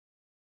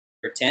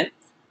10th,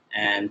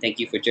 and thank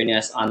you for joining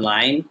us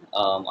online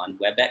on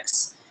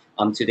WebEx.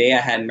 Today I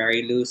have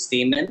Marylou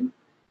Staman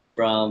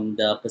from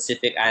the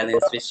Pacific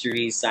Islands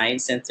Fisheries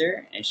Science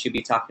Center, and she'll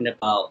be talking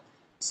about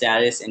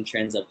status and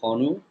trends of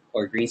Honu,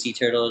 or green sea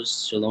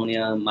turtles,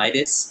 Chelonia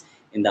mitis,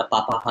 in the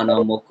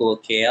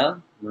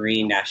Papahānaumokuākea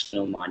Marine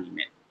National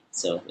Monument.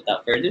 So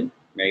without further ado,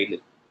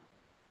 Marylou.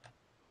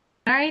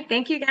 All right,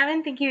 thank you,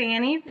 Gavin. Thank you,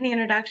 Annie, for the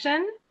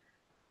introduction.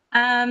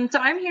 So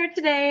I'm here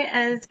today,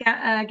 as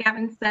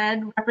Gavin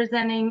said,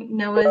 representing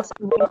NOAA's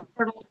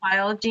Turtle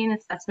Biology and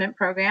Assessment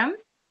Program.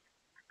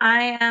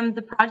 I am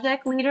the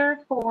project leader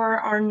for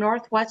our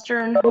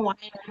Northwestern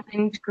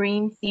Hawaiian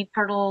green sea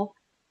turtle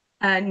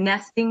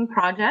nesting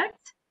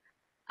project.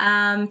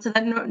 So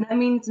that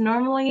means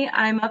normally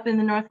I'm up in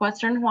the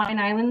Northwestern Hawaiian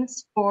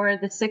Islands for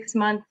the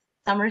 6-month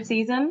summer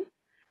season.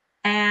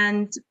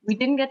 And we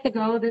didn't get to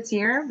go this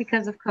year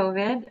because of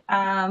COVID,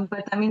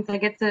 but that means I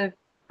get to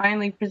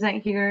finally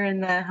present here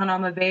in the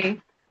Hanauma Bay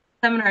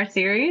seminar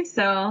series,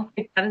 so I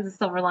think that is a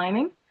silver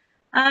lining.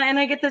 And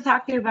I get to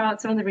talk to you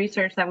about some of the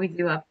research that we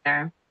do up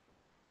there.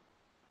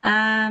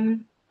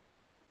 Let's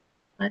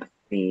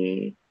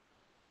see,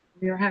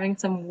 we were having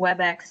some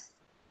WebEx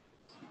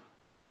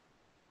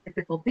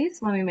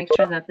difficulties. Let me make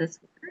sure that this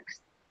works.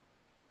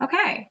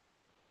 Okay.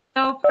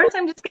 So first,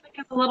 I'm just going to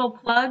give a little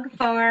plug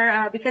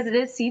for, because it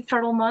is Sea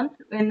Turtle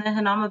Month in the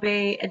Hanauma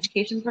Bay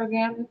Education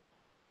Program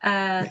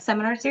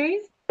seminar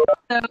series.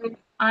 So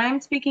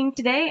I'm speaking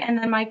today, and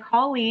then my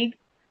colleague,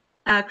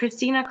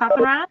 Christina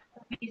Koppenrath,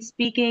 will be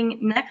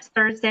speaking next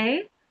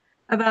Thursday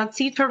about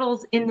sea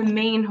turtles in the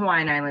main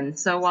Hawaiian Islands.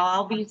 So while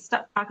I'll be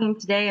talking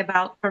today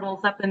about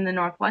turtles up in the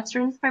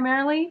Northwesterns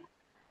primarily,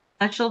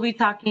 she'll be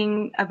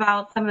talking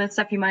about some of the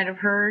stuff you might have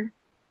heard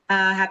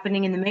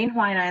happening in the main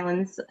Hawaiian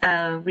Islands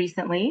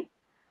recently,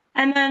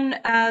 and then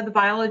the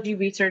biology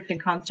research and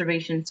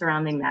conservation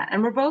surrounding that.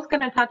 And we're both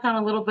going to touch on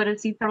a little bit of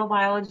sea turtle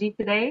biology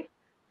today,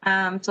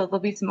 so there'll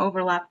be some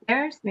overlap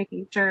there, so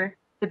making sure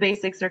the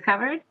basics are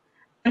covered.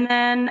 And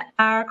then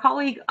our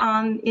colleague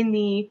in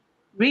the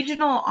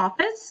regional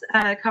office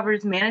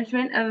covers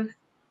management of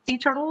sea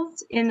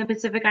turtles in the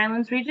Pacific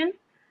Islands region.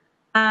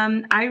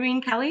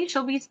 Irene Kelly,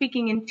 she'll be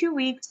speaking in 2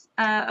 weeks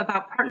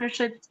about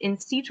partnerships in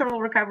sea turtle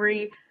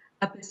recovery,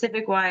 a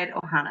Pacific-wide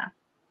ohana.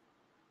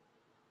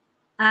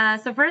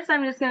 So first,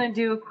 I'm just going to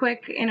do a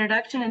quick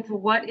introduction into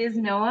what is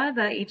NOAA,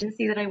 the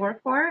agency that I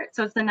work for.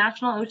 So it's the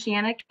National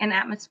Oceanic and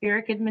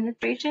Atmospheric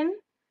Administration.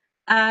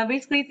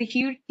 Basically, it's a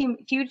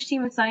huge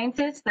team of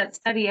scientists that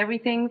study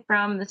everything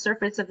from the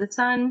surface of the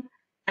sun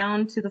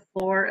down to the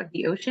floor of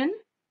the ocean.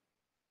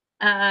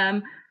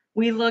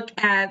 We look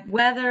at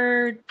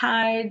weather,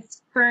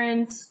 tides,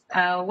 currents,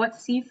 what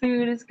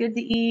seafood is good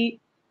to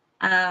eat.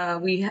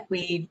 We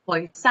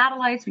deploy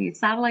satellites, we use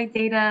satellite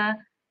data,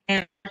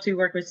 and we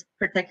work with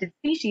protected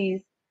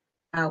species,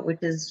 which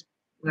is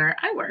where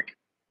I work.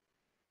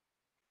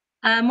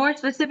 More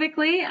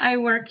specifically, I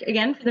work,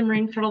 again, for the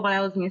Marine Turtle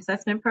Biology and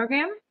Assessment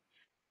Program.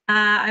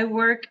 I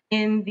work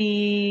on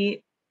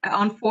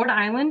Ford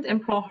Island in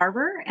Pearl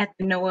Harbor at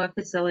the NOAA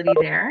facility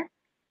there.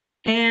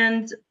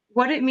 And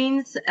what it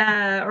means,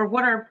 or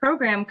what our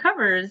program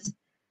covers,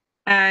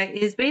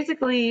 is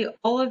basically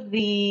all of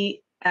the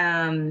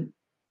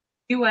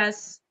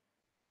U.S.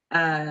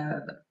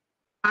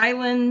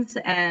 Islands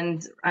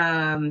and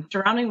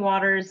surrounding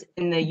waters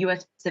in the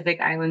U.S.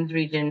 Pacific Islands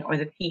region, or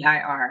the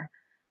PIR.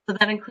 So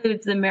that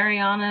includes the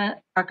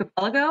Mariana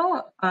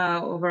Archipelago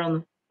over on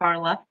the far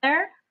left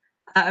there,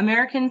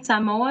 American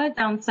Samoa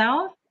down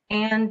south,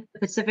 and the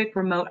Pacific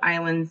Remote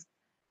Islands,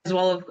 as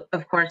well as,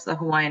 of course, the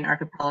Hawaiian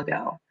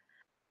Archipelago.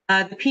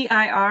 The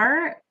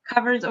PIR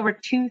covers over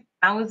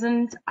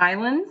 2,000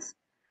 islands,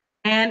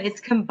 and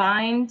it's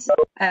combined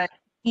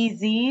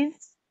EZs,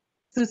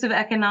 exclusive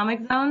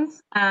economic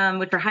zones,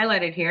 which are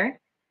highlighted here.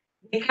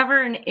 They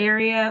cover an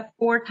area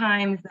 4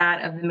 times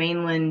that of the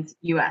mainland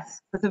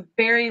U.S. So it's a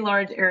very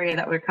large area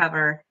that we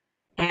cover,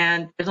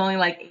 and there's only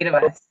like 8 of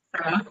us.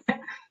 So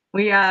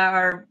we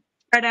are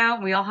spread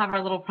out. We all have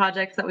our little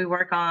projects that we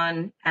work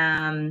on,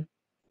 and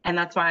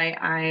that's why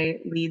I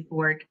lead the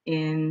work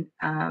in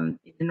the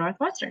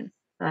Northwestern.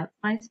 So that's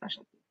my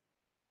specialty.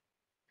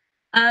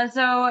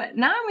 So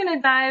now I'm going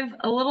to dive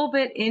a little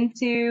bit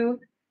into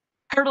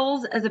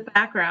turtles as a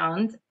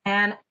background,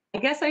 and I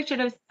guess I should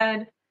have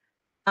said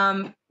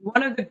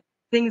one of the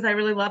things I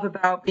really love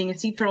about being a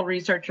sea turtle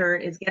researcher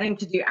is getting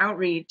to do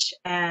outreach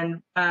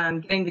and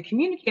getting to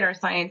communicate our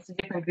science to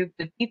different groups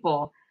of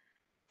people.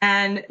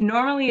 And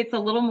normally it's a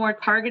little more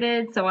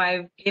targeted. So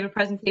I gave a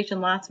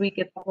presentation last week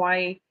at the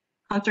Hawaii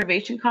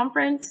Conservation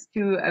Conference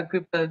to a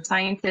group of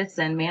scientists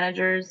and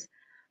managers.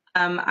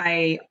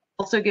 I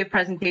also give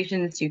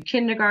presentations to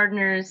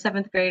kindergartners,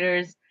 7th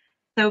graders.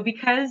 So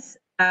because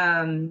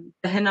the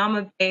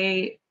Hanauma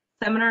Bay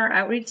Seminar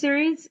Outreach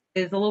Series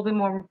is a little bit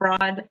more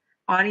broad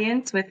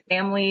audience with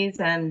families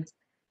and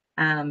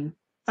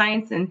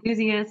science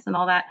enthusiasts and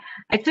all that,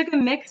 I took a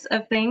mix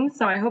of things.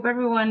 So I hope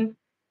everyone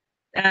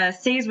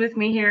stays with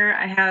me here.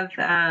 I have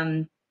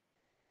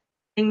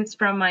things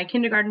from my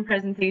kindergarten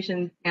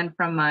presentations and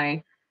from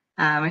my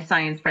my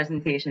science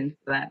presentation,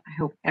 so that I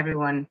hope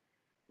everyone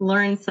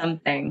learned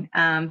something.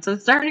 So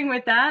starting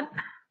with that,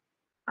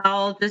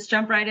 I'll just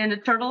jump right into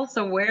turtles.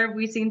 So where have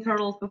we seen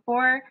turtles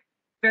before?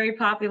 Very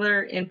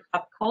popular in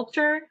pop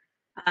culture.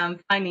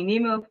 Finding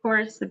Nemo, of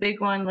course, the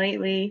big one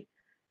lately.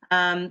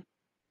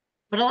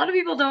 But a lot of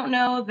people don't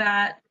know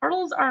that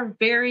turtles are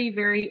very,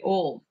 very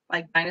old,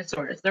 like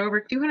dinosaurs. They're over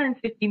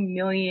 250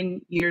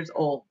 million years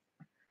old.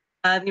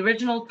 The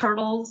original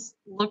turtles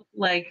looked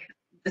like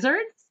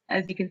lizards,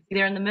 as you can see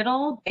there in the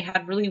middle. They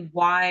had really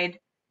wide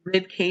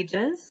rib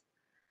cages.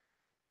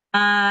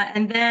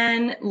 And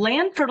then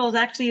land turtles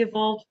actually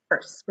evolved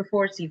first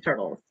before sea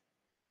turtles.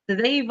 So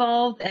they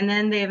evolved, and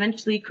then they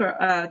eventually,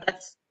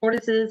 that's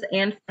tortoises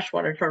and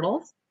freshwater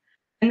turtles.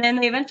 And then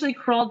they eventually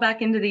crawled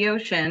back into the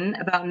ocean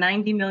about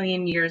 90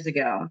 million years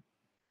ago.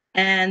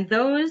 And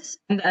that's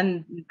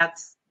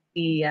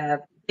the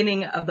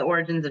beginning of the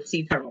origins of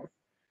sea turtles.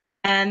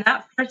 And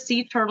that first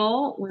sea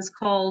turtle was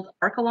called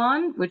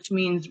Archelon, which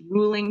means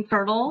ruling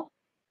turtle.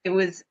 It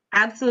was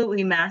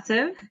absolutely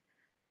massive,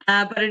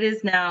 but it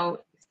is now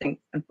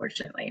extinct,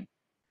 unfortunately.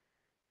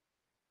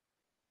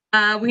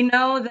 We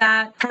know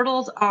that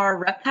turtles are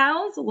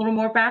reptiles, a little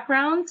more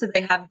background. So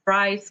they have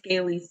dry,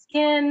 scaly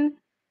skin.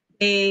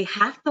 They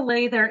have to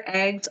lay their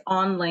eggs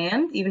on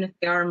land, even if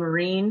they are a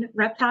marine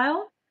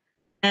reptile.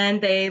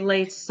 And they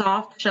lay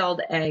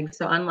soft-shelled eggs.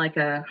 So unlike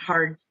a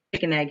hard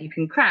chicken egg you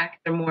can crack,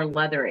 they're more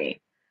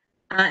leathery.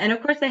 And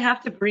of course, they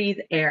have to breathe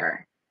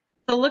air.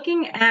 So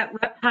looking at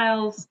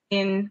reptiles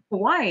in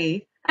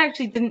Hawaii, I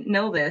actually didn't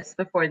know this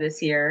before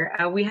this year.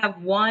 We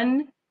have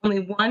only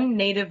one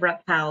native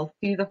reptile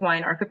to the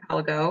Hawaiian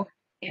archipelago.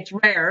 It's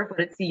rare, but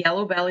it's the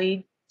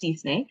yellow-bellied sea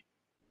snake.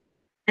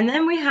 And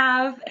then we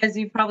have, as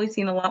you've probably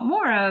seen a lot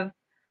more of,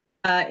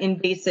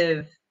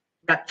 invasive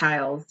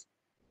reptiles.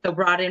 So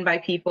brought in by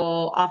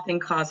people, often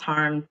cause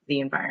harm to the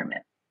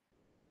environment.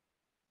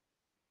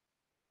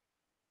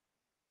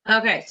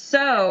 Okay,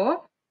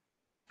 so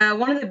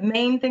one of the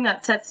main things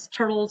that sets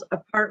turtles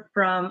apart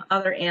from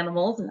other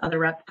animals and other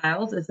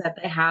reptiles is that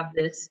they have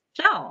this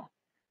shell.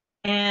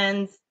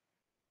 And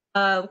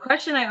the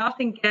question I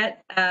often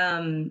get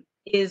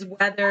is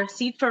whether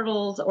sea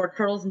turtles or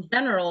turtles in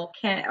general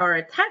are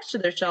attached to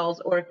their shells,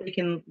 or if they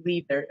can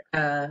leave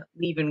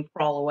and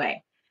crawl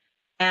away.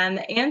 And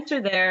the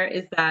answer there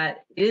is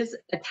that it is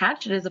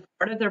attached. It is a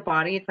part of their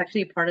body. It's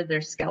actually a part of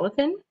their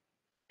skeleton.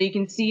 So you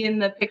can see in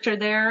the picture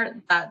there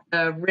that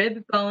the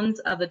rib bones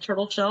of the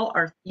turtle shell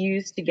are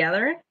fused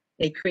together.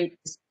 They create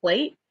this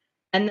plate.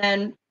 And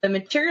then the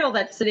material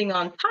that's sitting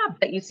on top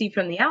that you see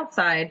from the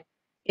outside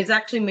is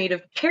actually made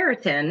of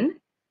keratin,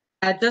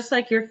 just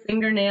like your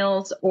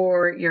fingernails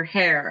or your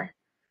hair.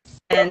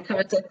 And so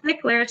it's a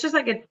thick layer. It's just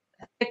like a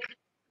thick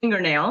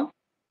fingernail.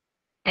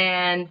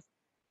 And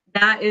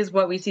that is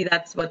what we see.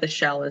 That's what the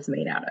shell is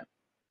made out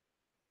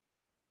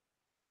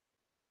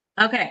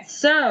of. Okay,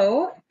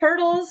 so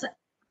turtles,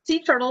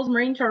 sea turtles,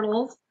 marine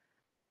turtles,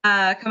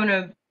 come in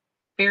a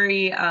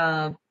very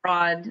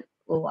broad,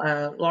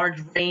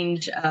 large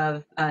range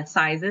of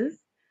sizes.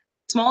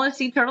 Smallest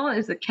sea turtle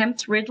is the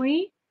Kemp's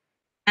Ridley,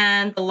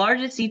 and the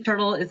largest sea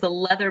turtle is the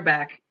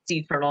leatherback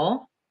sea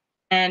turtle.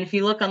 And if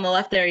you look on the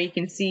left there, you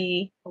can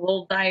see a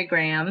little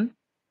diagram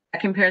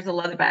that compares the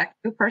leatherback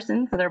to a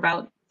person, so they're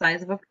about the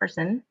size of a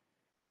person.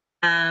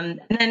 And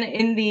then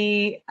in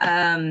the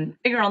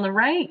figure on the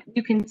right,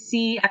 you can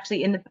see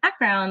actually in the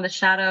background the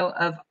shadow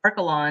of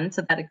Archelon,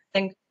 so that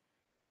extinct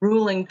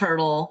ruling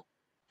turtle,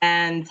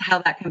 and how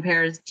that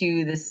compares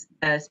to this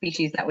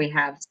species that we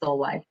have still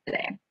alive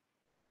today.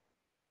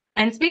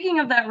 And speaking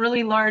of that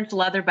really large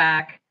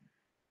leatherback,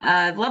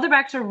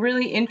 leatherbacks are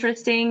really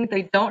interesting.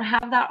 They don't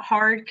have that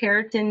hard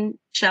keratin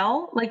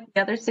shell like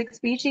the other 6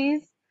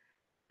 species.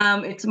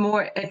 It's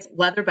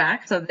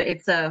leatherback, so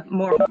it's a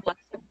more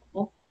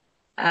flexible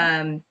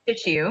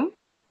tissue.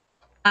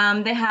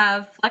 They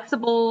have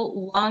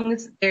flexible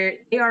lungs.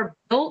 They are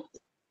built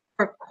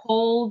for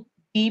cold,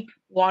 deep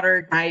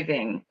water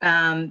diving.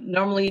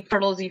 Normally,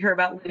 turtles you hear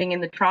about living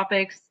in the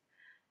tropics.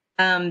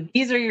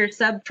 These are your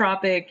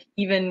subtropic,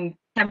 even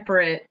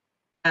temperate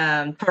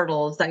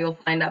turtles that you'll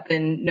find up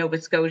in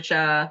Nova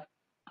Scotia,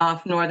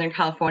 off Northern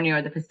California,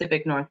 or the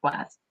Pacific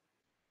Northwest.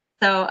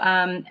 So,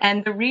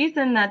 and the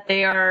reason that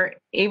they are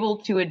able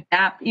to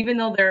adapt, even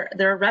though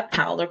they're a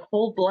reptile, they're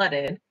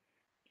cold-blooded,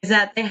 is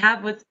that they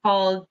have what's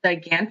called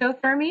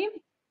gigantothermy,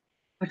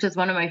 which is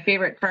one of my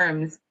favorite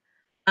terms.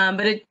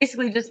 But it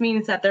basically just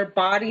means that their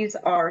bodies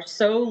are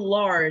so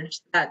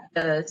large that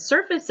the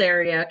surface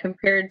area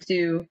compared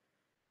to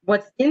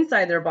what's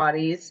inside their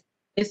bodies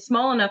is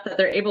small enough that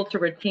they're able to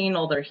retain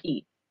all their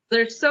heat.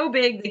 They're so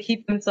big they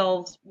keep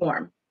themselves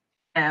warm,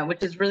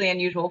 which is really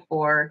unusual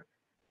for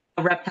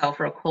a reptile,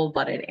 for a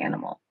cold-blooded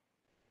animal.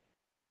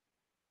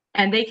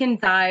 And they can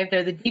dive.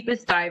 They're the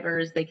deepest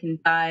divers. They can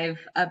dive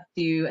up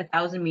to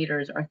 1,000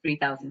 meters or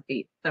 3,000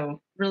 feet. So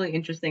really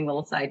interesting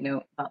little side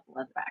note about the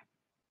leatherback.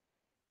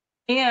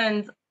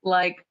 And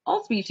like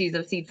all species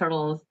of sea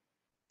turtles,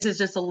 this is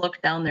just a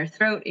look down their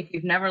throat. If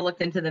you've never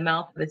looked into the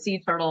mouth of a sea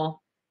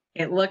turtle,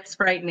 It looks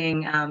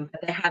frightening,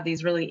 but they have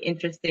these really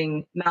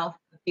interesting mouth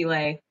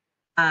papillae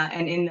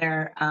and in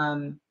their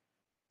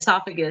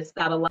esophagus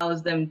that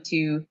allows them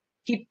to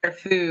keep their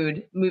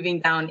food moving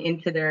down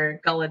into their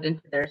gullet,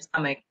 into their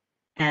stomach,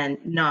 and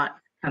not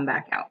come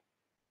back out.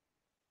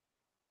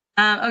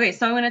 Okay,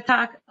 so I'm going to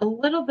talk a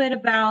little bit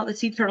about the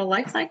sea turtle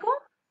life cycle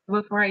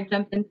before I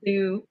jump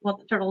into what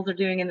the turtles are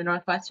doing in the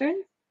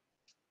Northwestern.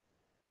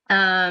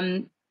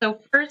 So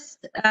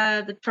first,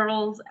 the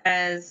turtles,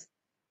 as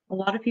a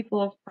lot of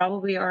people have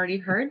probably already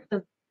heard,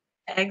 the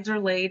eggs are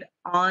laid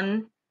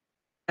on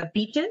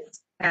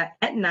beaches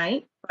at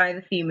night by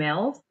the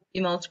females. The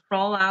females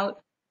crawl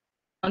out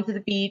onto the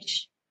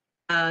beach,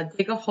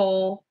 dig a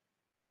hole.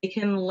 They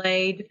can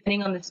lay,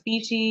 depending on the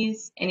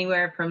species,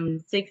 anywhere from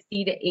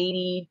 60 to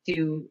 80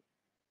 to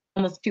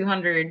almost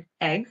 200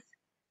 eggs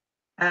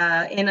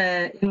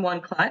in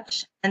one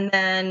clutch. And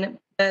then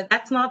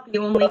that's not the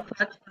only clutch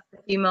that the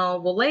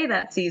female will lay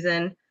that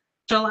season.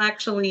 She'll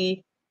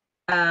actually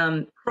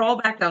crawl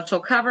back down. She'll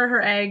cover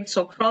her eggs.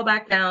 She'll crawl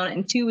back down,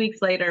 and 2 weeks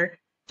later,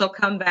 she'll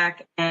come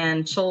back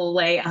and she'll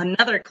lay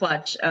another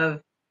clutch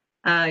of,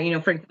 for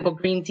example,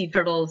 green sea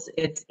turtles.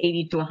 It's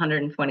 80 to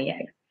 120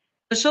 eggs.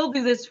 So she'll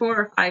do this 4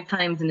 or 5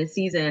 times in a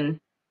season,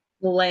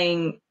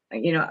 laying,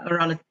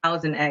 around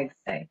 1,000 eggs,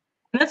 say.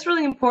 And that's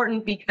really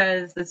important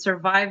because the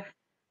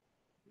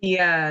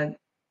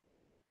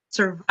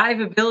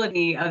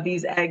survivability of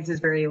these eggs is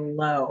very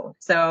low.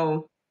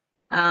 So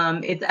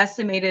it's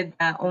estimated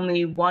that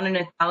only 1 in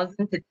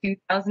 1,000 to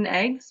 2,000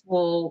 eggs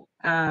will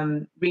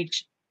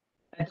reach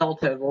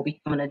adulthood, will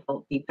become an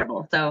adult sea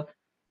turtle. So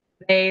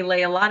they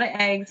lay a lot of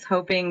eggs,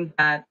 hoping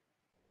that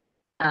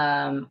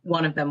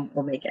one of them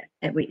will make it,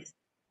 at least.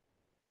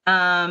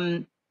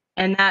 And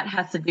that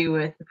has to do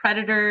with the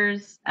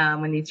predators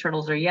when these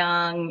turtles are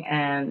young,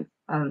 and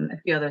a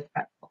few other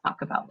threats we'll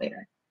talk about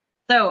later.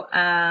 So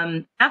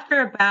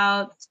after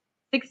about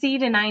 60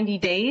 to 90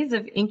 days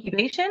of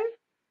incubation,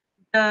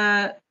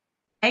 the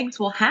eggs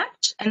will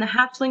hatch, and the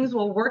hatchlings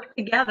will work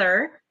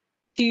together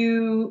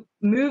to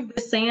move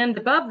the sand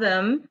above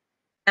them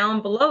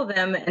down below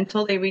them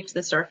until they reach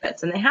the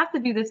surface. And they have to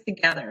do this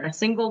together. A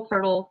single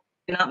turtle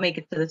cannot make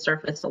it to the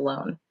surface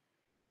alone.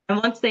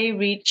 And once they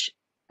reach,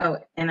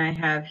 and I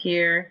have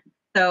here,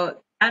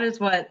 so that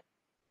is what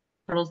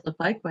turtles look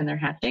like when they're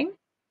hatching.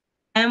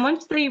 And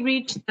once they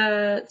reach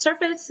the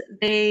surface,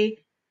 they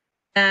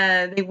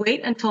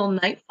wait until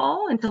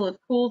nightfall, until it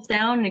cools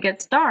down and it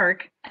gets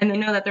dark, and they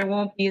know that there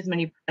won't be as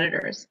many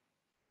predators.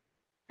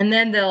 And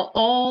then they'll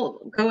all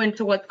go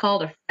into what's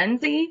called a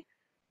frenzy.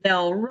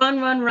 They'll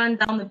run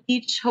down the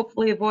beach,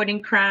 hopefully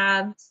avoiding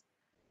crabs,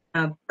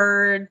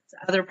 birds,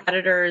 other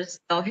predators.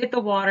 They'll hit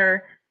the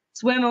water,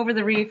 swim over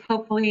the reef,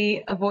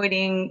 hopefully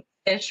avoiding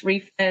fish,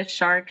 reef fish,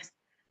 sharks,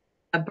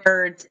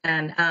 birds,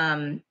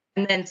 and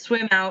then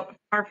swim out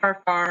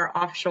far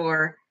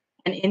offshore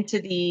and into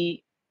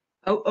the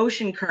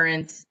ocean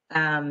currents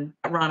run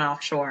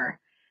offshore.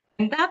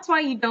 And that's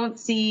why you don't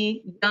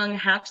see young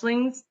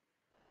hatchlings.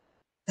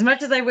 As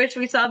much as I wish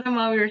we saw them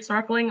while we were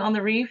snorkeling on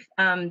the reef,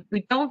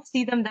 we don't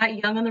see them that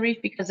young on the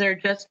reef because there are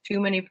just too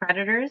many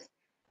predators.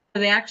 So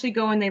they actually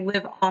go and they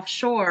live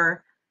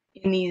offshore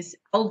in these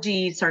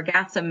algae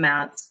sargassum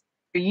mats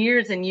for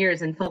years and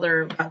years until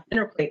they're about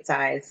dinner plate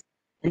size,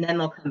 and then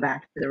they'll come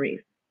back to the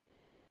reef.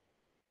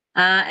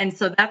 And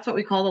so that's what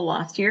we call the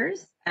lost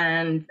years.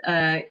 And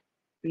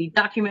the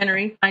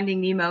documentary Finding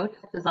Nemo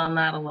touches on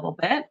that a little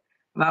bit,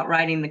 about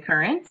riding the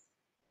currents.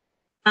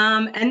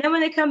 And then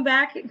when they come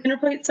back at dinner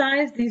plate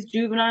size, these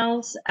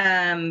juveniles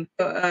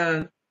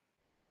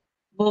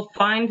will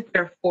find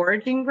their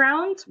foraging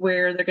grounds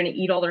where they're going to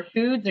eat all their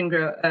foods and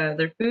grow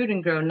their food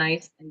and grow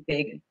nice and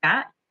big and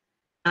fat.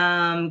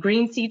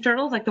 Green sea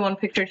turtles, like the one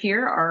pictured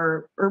here,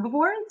 are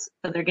herbivores,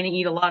 so they're going to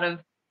eat a lot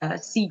of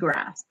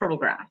seagrass, turtle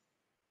grass.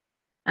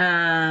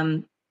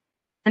 And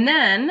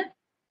then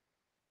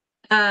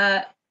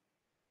a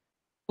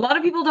lot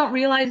of people don't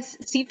realize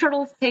sea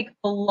turtles take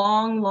a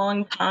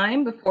long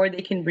time before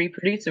they can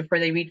reproduce, before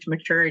they reach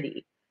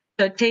maturity.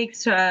 So it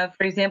takes, for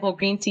example,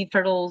 green sea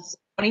turtles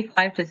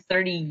 25 to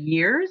 30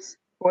 years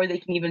before they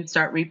can even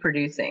start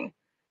reproducing.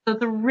 So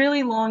it's a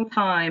really long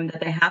time that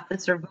they have to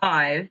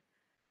survive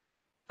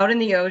out in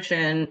the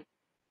ocean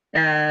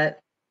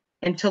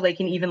until they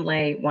can even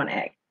lay one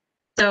egg.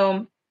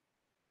 So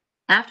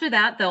after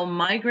that, they'll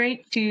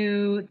migrate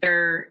to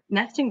their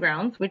nesting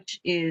grounds, which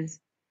is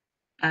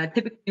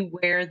typically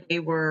where they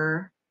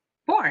were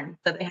born.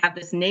 So they have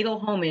this natal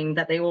homing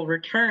that they will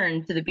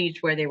return to the beach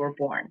where they were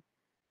born.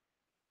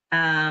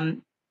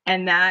 And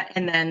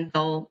then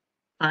they'll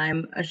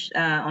climb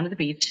onto the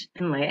beach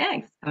and lay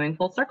eggs, coming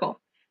full circle.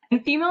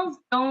 And females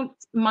don't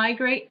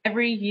migrate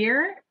every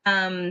year.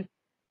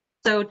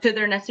 So to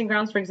their nesting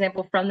grounds, for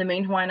example, from the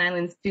main Hawaiian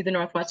Islands to the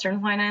northwestern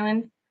Hawaiian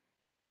Islands,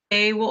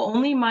 they will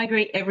only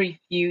migrate every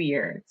few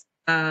years.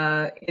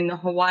 In the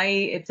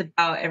Hawaii, it's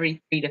about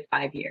every 3 to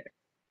 5 years.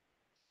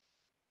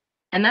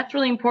 And that's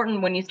really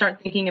important when you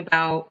start thinking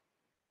about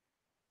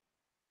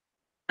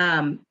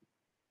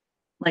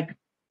like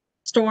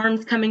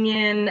storms coming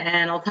in,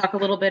 and I'll talk a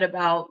little bit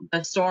about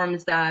the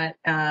storms that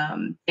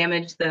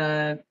damage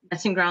the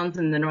nesting grounds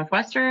in the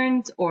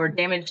Northwesterns or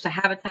damage to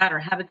habitat or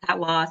habitat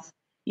loss.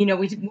 You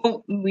know,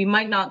 we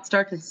might not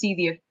start to see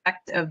the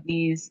effect of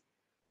these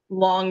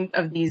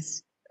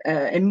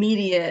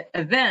immediate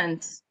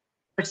events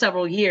for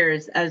several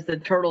years as the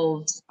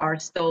turtles are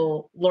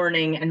still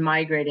learning and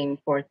migrating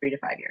for 3 to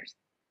 5 years.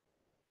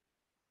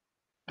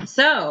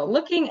 So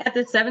looking at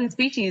the 7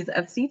 species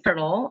of sea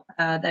turtle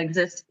that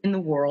exist in the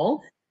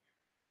world,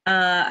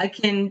 I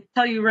can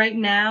tell you right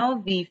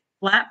now the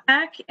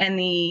flatback and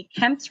the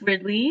Kemp's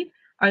Ridley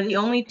are the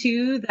only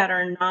 2 that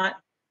are not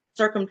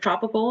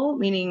circumtropical,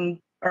 meaning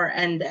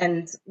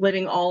and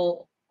living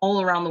all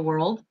around the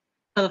world.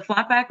 So the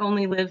flatback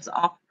only lives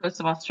off the coast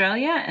of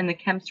Australia, and the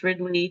Kemp's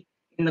Ridley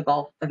in the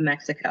Gulf of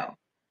Mexico.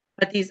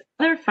 But these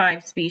other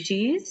 5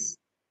 species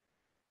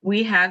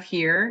we have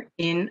here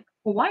in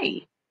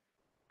Hawaii.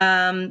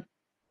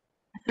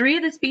 3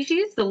 of the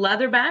species, the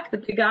leatherback, the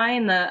big guy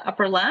in the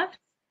upper left,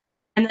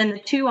 and then the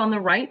 2 on the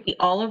right, the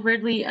olive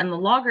ridley and the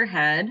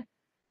loggerhead,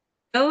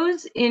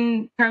 those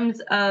in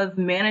terms of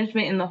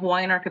management in the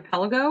Hawaiian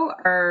archipelago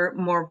are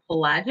more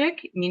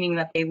pelagic, meaning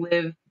that they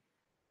live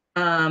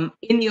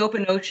in the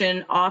open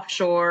ocean,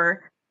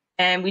 offshore,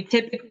 and we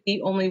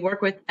typically only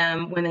work with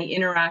them when they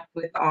interact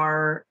with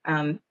our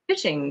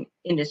fishing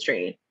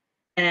industry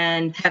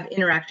and have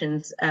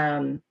interactions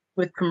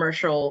with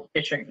commercial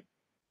fishing.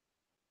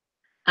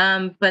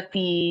 But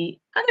the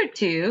other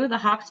 2, the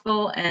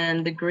hawksbill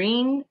and the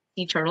green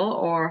sea turtle,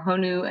 or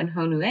Honu and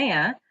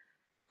Honuea,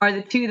 are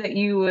the 2 that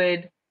you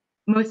would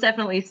most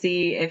definitely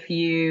see if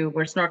you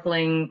were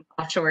snorkeling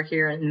offshore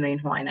here in the main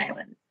Hawaiian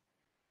Islands.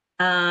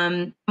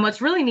 And what's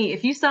really neat,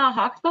 if you saw a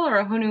hawksbill or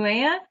a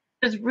Honuea,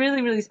 it's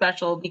really, really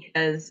special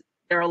because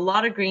there are a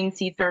lot of green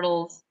sea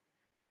turtles,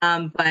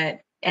 and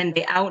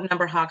they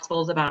outnumber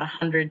hawksbills about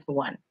 100 to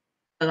 1.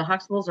 So the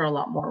hawksbills are a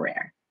lot more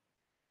rare.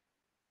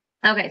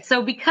 Okay,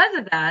 so because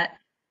of that,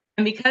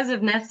 and because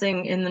of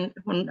nesting in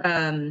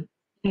the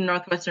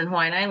northwestern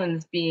Hawaiian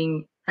Islands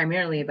being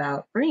primarily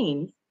about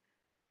greens,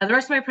 the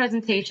rest of my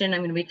presentation, I'm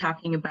going to be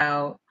talking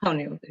about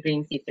Honu, the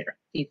green sea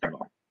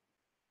turtle.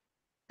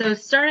 So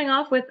starting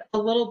off with a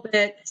little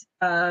bit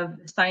of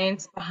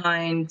science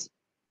behind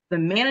the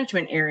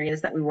management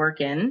areas that we work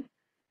in.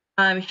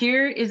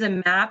 Here is a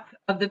map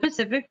of the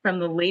Pacific from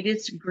the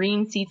latest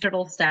green sea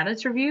turtle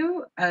status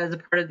review as a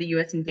part of the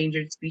U.S.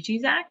 Endangered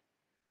Species Act.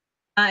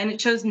 And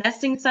it shows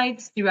nesting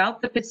sites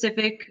throughout the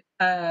Pacific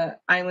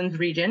Islands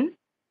region.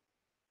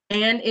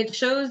 And it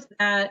shows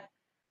that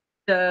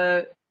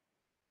the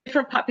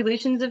different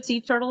populations of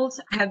sea turtles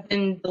have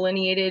been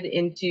delineated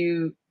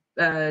into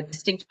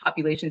distinct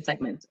population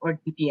segments, or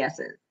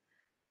DPSs.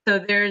 So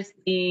there's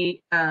the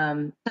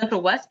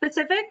Central West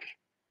Pacific,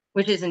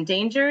 which is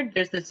endangered.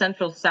 There's the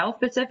Central South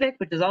Pacific,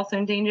 which is also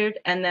endangered.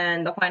 And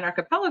then the Hawaiian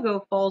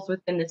Archipelago falls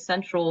within the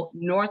Central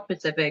North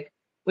Pacific,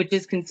 which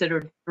is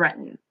considered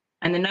threatened.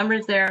 And the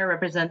numbers there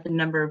represent the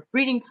number of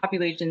breeding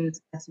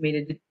populations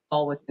estimated to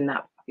fall within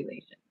that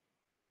population.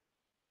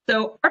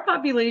 So our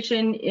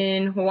population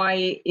in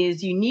Hawaii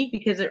is unique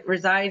because it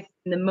resides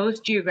in the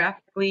most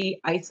geographically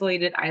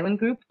isolated island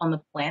group on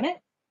the planet.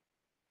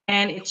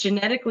 And it's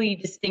genetically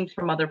distinct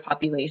from other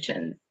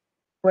populations.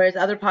 Whereas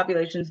other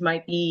populations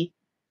might be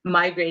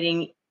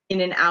migrating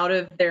in and out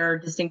of their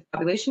distinct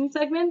population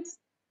segments,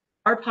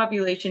 our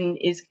population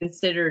is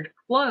considered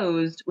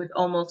closed with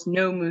almost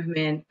no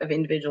movement of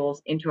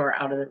individuals into or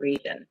out of the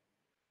region.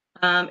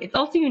 It's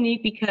also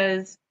unique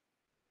because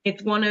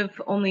it's one of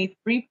only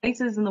 3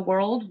 places in the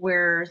world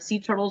where sea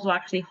turtles will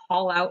actually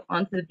haul out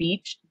onto the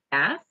beach to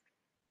bask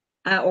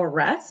or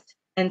rest.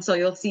 And so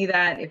you'll see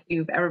that if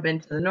you've ever been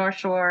to the North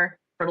Shore,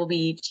 Turtle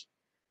Beach,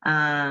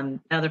 and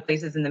other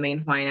places in the main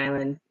Hawaiian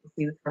Islands, you'll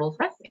see the turtles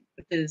resting,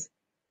 which is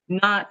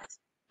not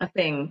a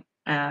thing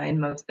in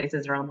most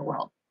places around the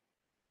world.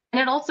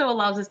 And it also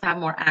allows us to have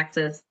more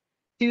access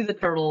to the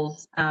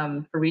turtles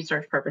for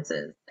research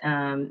purposes,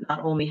 not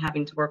only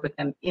having to work with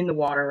them in the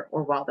water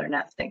or while they're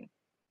nesting.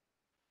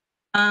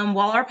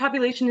 While our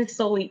population is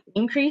slowly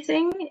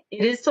increasing,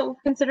 it is still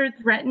considered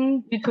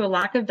threatened due to a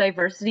lack of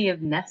diversity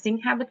of nesting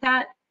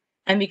habitat,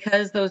 and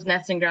because those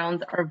nesting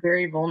grounds are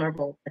very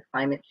vulnerable to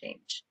climate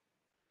change.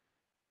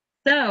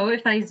 So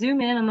if I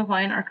zoom in on the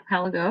Hawaiian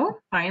archipelago,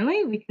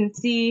 finally, we can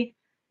see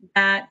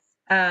that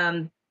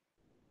the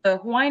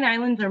Hawaiian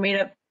Islands are made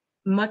up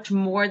much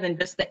more than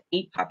just the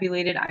 8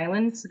 populated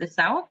islands to the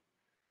south.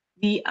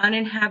 The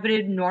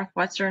uninhabited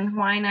northwestern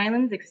Hawaiian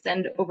Islands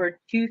extend over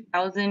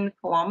 2,000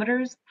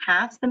 kilometers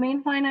past the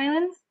main Hawaiian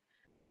Islands,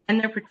 and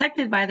they're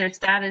protected by their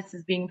status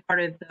as being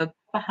part of the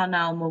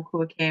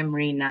Papahānaumokuākea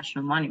Marine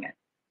National Monument.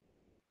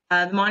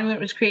 The monument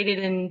was created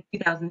in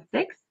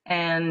 2006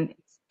 and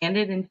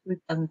expanded in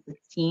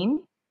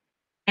 2016,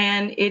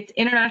 and it's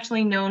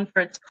internationally known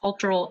for its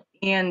cultural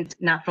and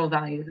natural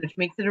values, which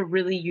makes it a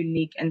really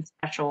unique and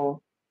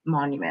special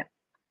monument.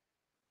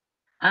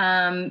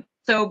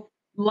 So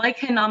like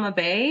Hanauma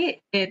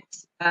Bay,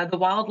 it's the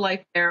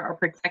wildlife there are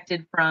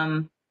protected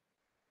from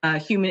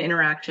human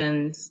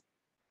interactions,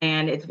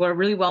 and we're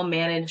really well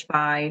managed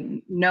by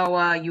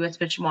NOAA, U.S.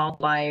 Fish and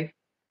Wildlife,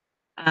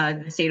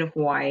 the state of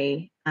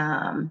Hawaii.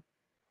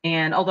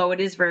 And although it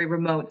is very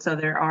remote, so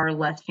there are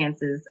less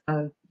chances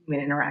of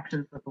human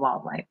interactions with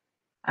wildlife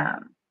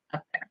up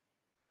there.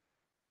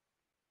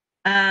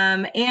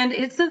 And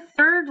it's the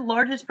third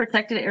largest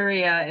protected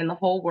area in the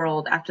whole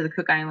world after the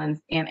Cook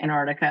Islands and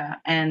Antarctica.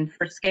 And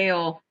for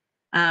scale,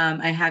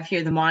 I have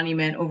here the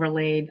monument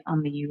overlaid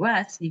on the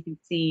U.S. You can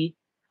see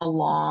how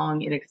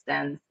long it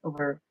extends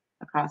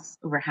across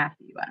over half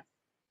the U.S.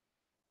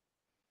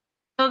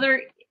 So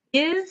there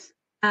is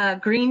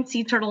green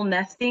sea turtle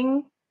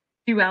nesting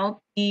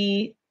throughout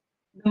the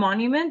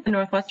monument, the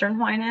northwestern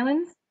Hawaiian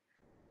Islands.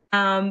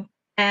 And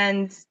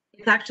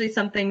it's actually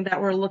something that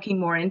we're looking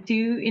more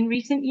into in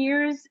recent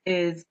years,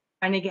 is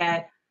trying to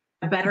get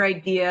a better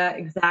idea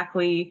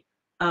exactly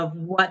of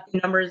what the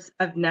numbers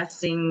of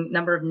nesting,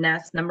 number of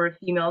nests, number of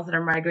females that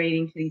are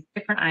migrating to these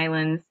different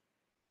islands,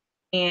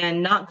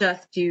 and not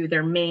just to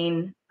their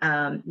main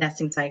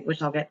nesting site,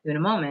 which I'll get to in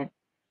a moment.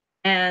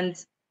 And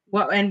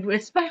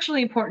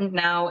especially important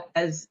now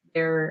as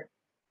their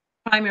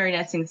primary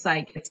nesting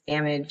site gets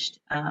damaged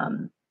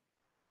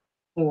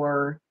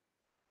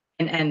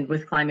and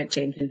with climate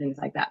change and things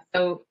like that.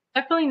 So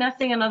definitely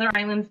nesting on other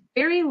islands,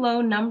 very low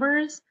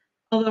numbers,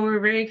 although we're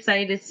very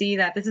excited to see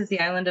that this is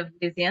the island of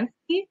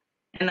Lizianski.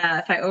 And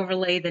if I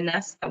overlay the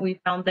nests that we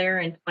found there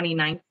in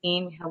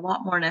 2019, we had a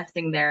lot more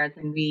nesting there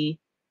than we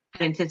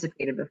had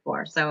anticipated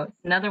before. So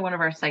it's another one of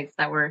our sites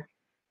that we're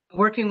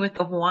working with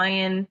the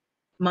Hawaiian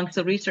amongst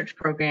the research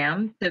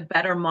program to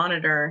better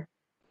monitor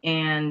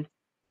and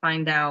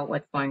find out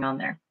what's going on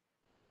there.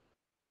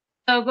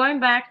 So going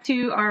back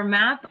to our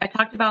map, I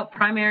talked about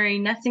primary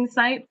nesting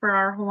site for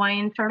our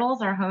Hawaiian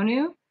turtles, our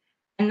Honu,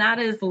 and that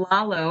is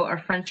Lalo, our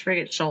French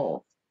Frigate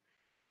Shoals.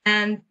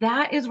 And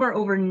that is where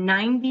over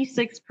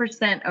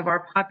 96% of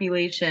our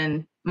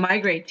population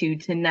migrate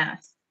to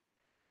nest.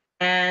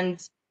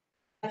 And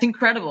that's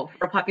incredible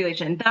for a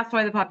population. That's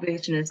why the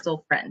population is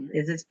still threatened,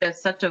 is it's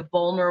just such a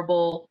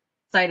vulnerable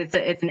site.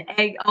 It's an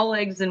all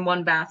eggs in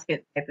one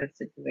basket type of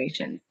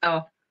situation.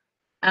 So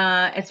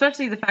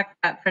especially the fact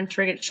that French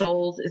Frigate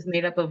Shoals is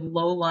made up of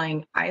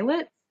low-lying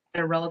islets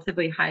at a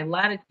relatively high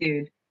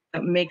latitude,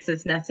 that makes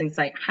this nesting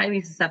site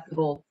highly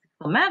susceptible to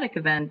climatic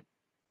events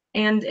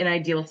and an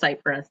ideal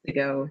site for us to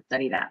go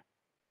study that.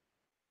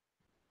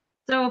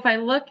 So if I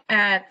look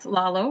at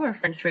Lalo, or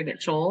French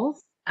Frigate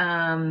Shoals,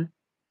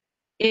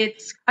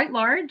 it's quite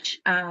large.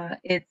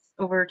 It's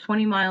over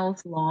 20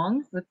 miles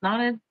long, so it's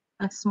not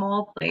a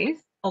small place,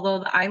 although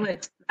the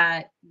islets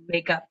that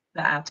make up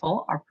the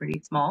atoll are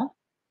pretty small.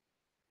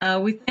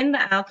 Within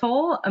the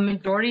atoll, a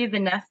majority of the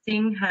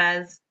nesting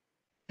has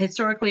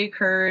historically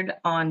occurred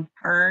on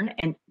Tern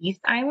and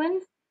East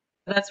Islands.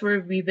 So that's where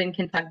we've been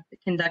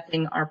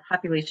conducting our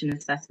population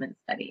assessment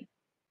study.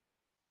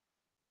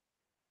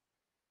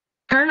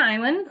 Tern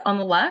Island on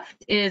the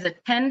left is a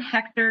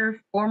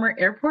 10-hectare former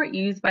airport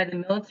used by the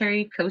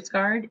military, Coast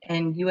Guard,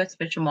 and U.S.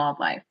 Fish and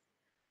Wildlife.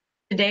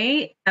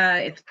 Today,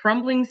 its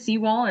crumbling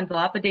seawall and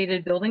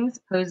dilapidated buildings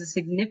pose a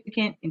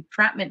significant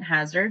entrapment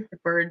hazard for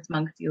birds,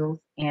 monk seals,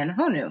 and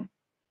Honu.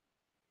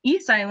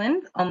 East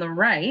Island on the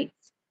right,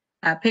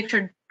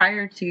 pictured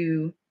prior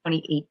to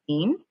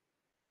 2018,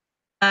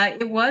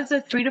 it was a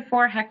 3 to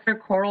 4 hectare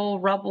coral,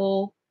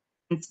 rubble,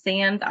 and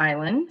sand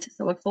island,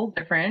 so it looks a little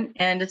different.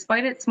 And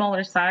despite its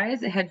smaller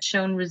size, it had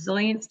shown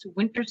resilience to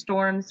winter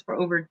storms for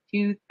over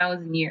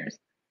 2,000 years.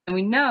 And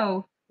we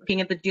know,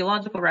 looking at the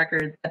geological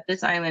record, that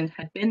this island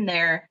had been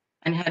there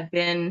and had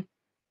been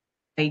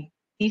a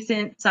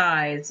decent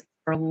size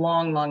for a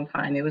long, long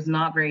time. It was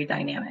not very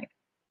dynamic.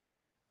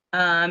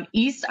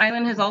 East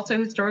Island has also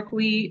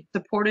historically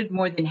supported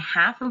more than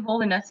half of all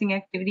the nesting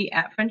activity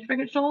at French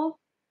Frigate Shoals.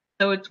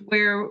 So it's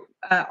where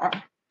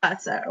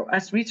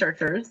us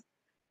researchers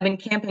have been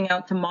camping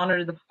out to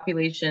monitor the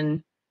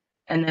population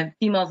and the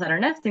females that are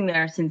nesting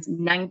there since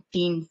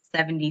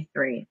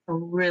 1973, a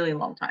really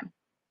long time.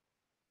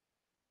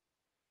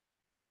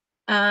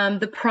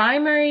 The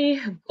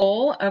primary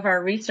goal of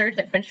our research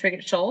at French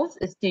Frigate Shoals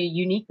is to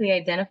uniquely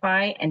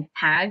identify and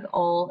tag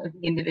all of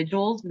the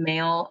individuals,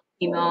 male,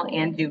 female,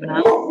 and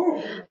juvenile.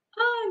 Oh,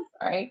 I'm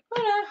sorry.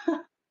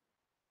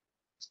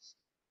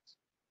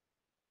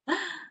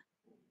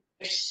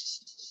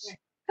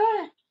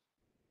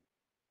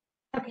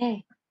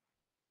 Okay.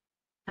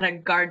 Had a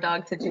guard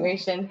dog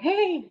situation.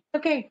 Hey,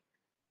 okay.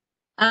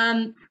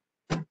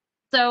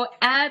 So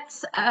at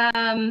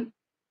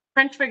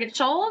French Frigate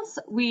Shoals,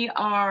 we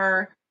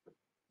are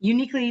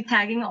uniquely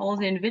tagging all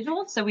the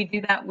individuals. So we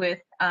do that with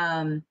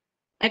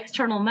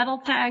external metal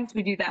tags.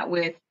 We do that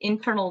with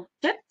internal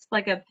chips,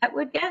 like a pet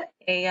would get,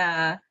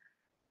 a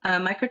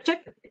microchip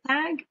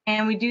tag.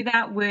 And we do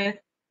that with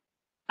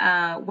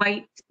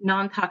white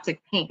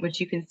non-toxic paint, which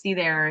you can see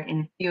there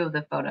in a few of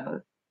the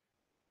photos.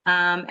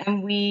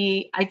 And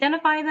we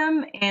identify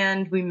them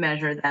and we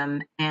measure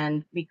them,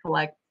 and we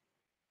collect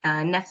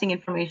nesting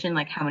information,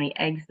 like how many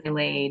eggs they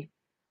laid.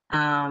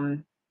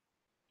 And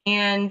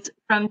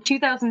from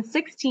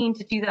 2016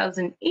 to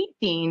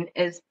 2018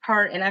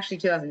 and actually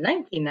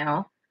 2019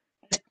 now,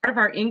 As part of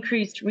our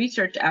increased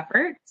research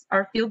efforts,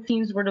 our field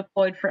teams were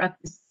deployed for up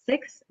to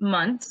 6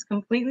 months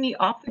completely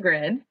off the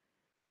grid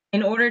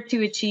in order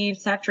to achieve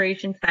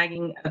saturation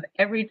tagging of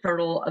every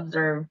turtle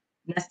observed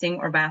nesting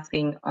or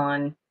basking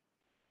on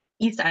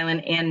East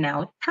Island and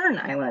now Tern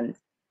Island.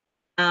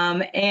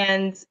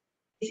 And it's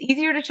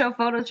easier to show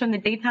photos from the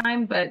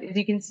daytime, but as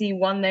you can see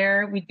one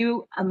there, we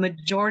do a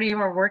majority of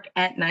our work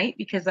at night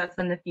because that's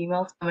when the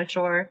females come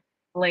ashore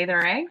to lay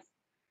their eggs.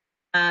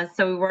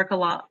 So we work a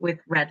lot with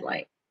red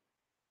light.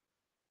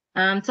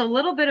 So a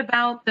little bit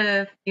about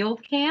the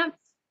field camps,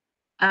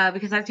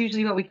 because that's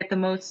usually what we get the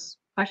most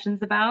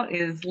questions about,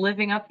 is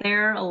living up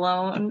there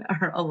alone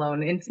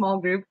in small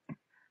groups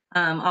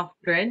off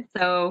the grid.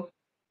 So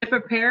to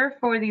prepare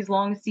for these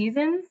long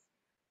seasons,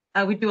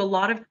 we do a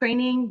lot of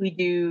training. We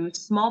do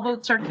small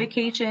boat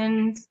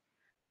certifications.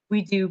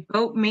 We do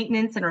boat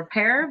maintenance and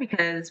repair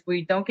because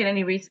we don't get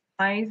any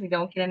resupplies. We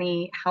don't get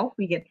any help.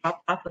 We get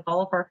dropped off with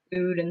all of our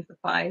food and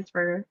supplies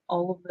for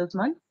all of those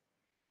months.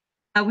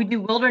 We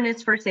do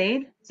wilderness first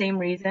aid, same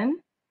reason.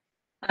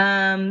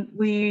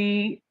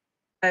 We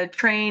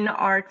train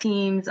our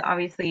teams,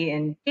 obviously,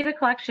 in data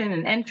collection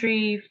and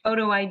entry,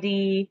 photo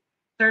ID,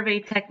 survey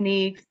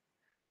techniques,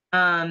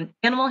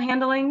 animal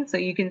handling. So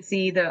you can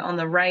see on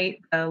the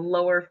right, the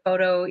lower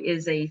photo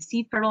is a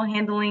sea turtle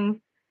handling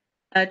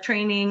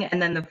training,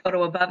 and then the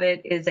photo above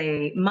it is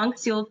a monk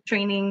seal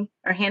training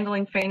or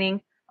handling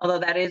training, although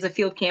that is a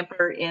field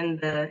camper in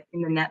the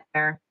net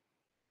there.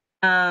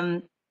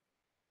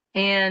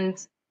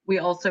 And we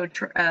also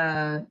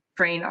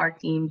train our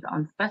teams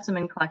on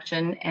specimen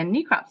collection and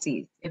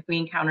necropsies if we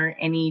encounter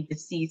any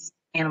deceased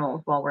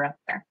animals while we're up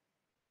there.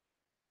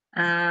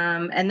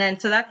 And then,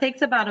 so that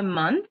takes about a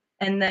month.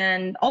 And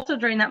then also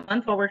during that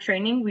month while we're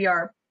training, we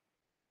are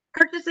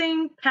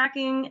purchasing,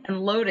 packing, and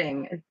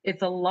loading.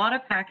 It's a lot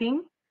of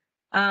packing.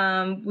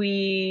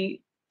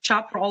 We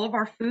shop for all of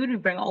our food. We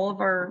bring all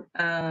of our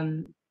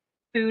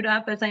food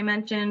up, as I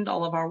mentioned,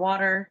 all of our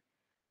water,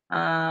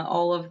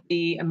 all of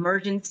the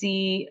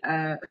emergency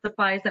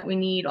supplies that we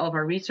need, all of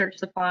our research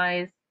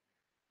supplies.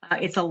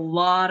 It's a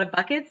lot of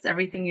buckets.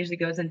 Everything usually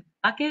goes into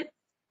buckets.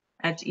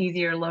 It's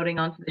easier loading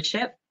onto the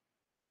ship.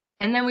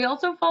 And then we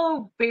also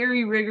follow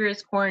very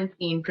rigorous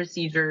quarantine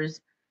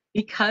procedures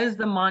because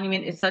the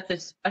monument is such a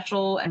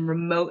special and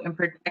remote and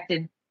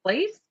protected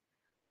place.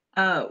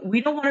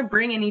 We don't want to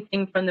bring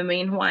anything from the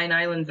main Hawaiian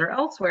Islands or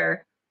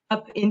elsewhere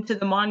up into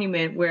the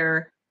monument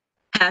where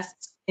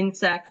pests,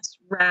 insects,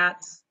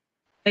 rats,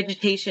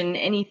 vegetation,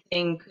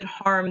 anything could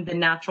harm the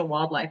natural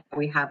wildlife that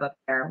we have up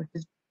there, which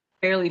is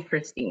fairly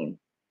pristine.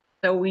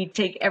 So we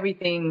take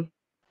everything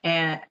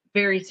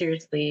very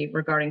seriously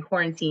regarding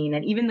quarantine,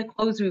 and even the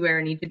clothes we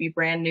wear need to be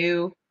brand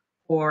new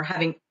or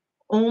having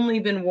only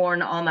been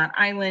worn on that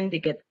island. It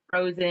gets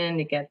frozen,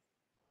 it gets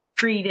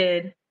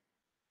treated.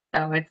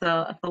 So it's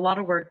a lot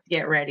of work to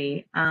get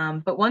ready.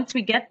 But once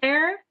we get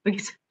there, we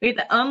have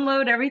to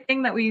unload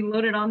everything that we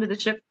loaded onto the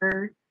ship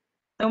for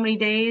so many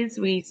days.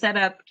 We set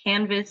up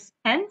canvas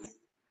tents,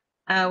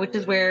 which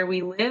is where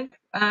we live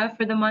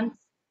for the months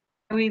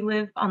we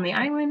live on the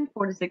island,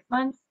 4 to 6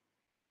 months.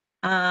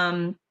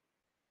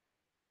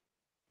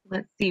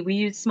 Let's see, we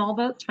use small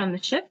boats from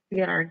the ship to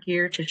get our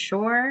gear to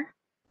shore.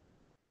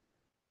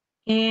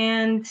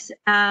 And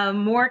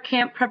more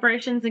camp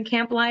preparations and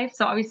camp life.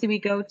 So obviously we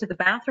go to the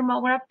bathroom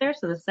while we're up there.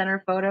 So the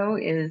center photo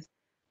is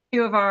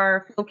 2 of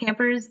our field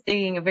campers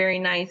digging a very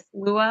nice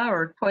lua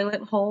or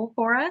toilet hole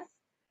for us.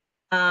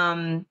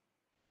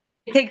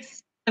 It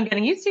takes some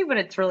getting used to, but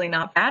it's really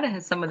not bad. It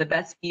has some of the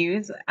best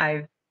views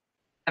I've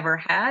ever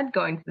had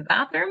going to the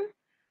bathroom.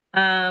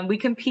 We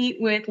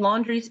compete with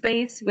laundry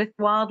space, with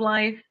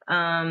wildlife,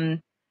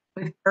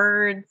 with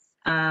birds.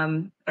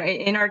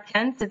 In our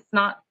tents,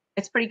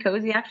 it's pretty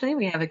cozy, actually.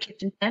 We have a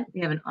kitchen tent, we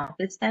have an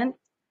office tent,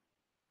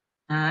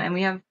 and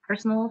we have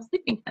personal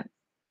sleeping tents.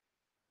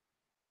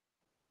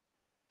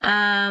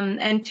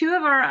 And 2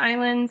 of our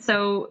islands,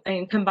 so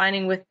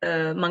combining with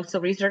the Monk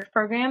Seal Research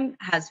Program,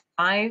 has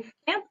 5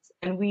 camps,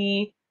 and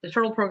the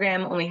turtle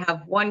program only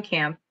have 1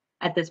 camp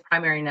at this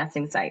primary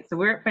nesting site. So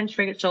we're at French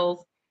Frigate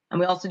Shoals, and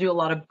we also do a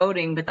lot of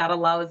boating, but that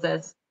allows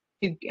us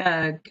to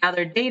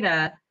gather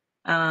data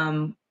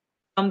from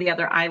the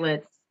other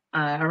islets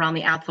around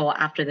the atoll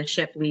after the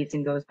ship leaves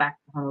and goes back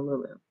to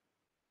Honolulu.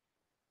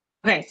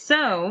 Okay,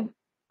 so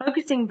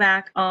focusing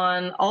back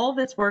on all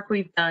this work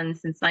we've done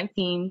since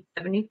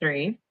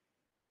 1973,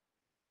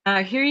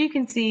 here you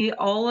can see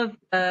all of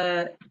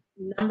the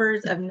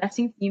numbers of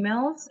nesting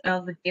females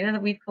of the data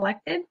that we've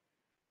collected.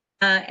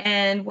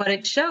 And what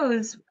it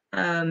shows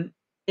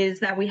is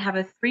that we have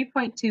a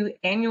 3.2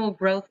 annual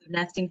growth of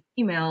nesting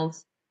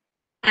females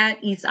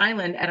at East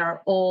Island at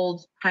our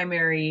old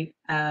primary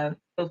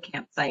field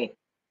camp site.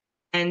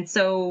 And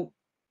so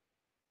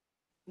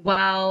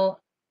while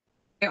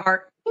they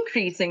are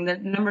increasing, the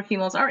number of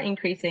females are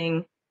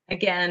increasing,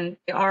 again,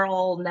 they are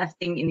all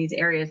nesting in these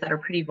areas that are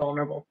pretty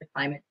vulnerable to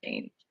climate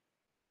change.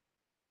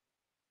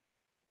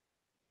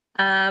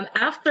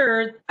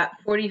 After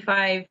that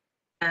 45,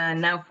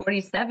 now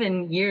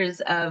 47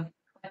 years of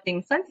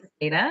collecting census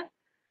data,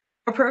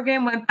 Our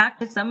program went back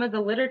to some of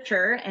the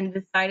literature and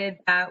decided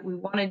that we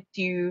wanted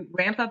to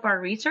ramp up our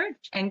research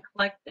and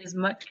collect as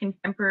much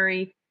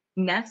contemporary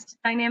nest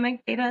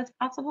dynamic data as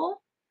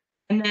possible.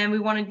 And then we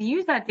wanted to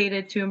use that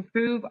data to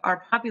improve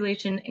our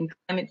population and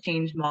climate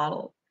change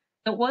models.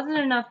 So it wasn't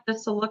enough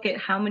just to look at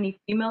how many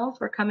females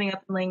were coming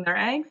up and laying their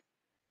eggs,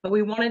 but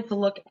we wanted to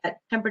look at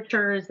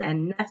temperatures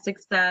and nest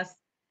success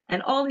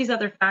and all these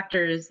other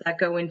factors that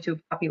go into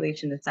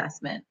population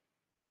assessment.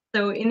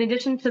 So in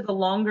addition to the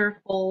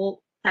longer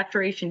full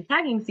saturation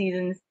tagging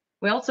seasons,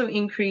 we also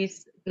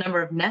increased the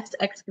number of nest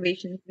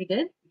excavations we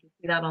did. You can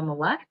see that on the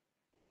left.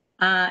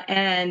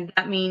 And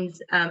that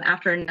means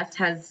after a nest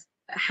has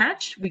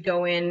hatched, we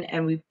go in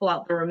and we pull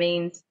out the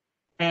remains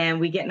and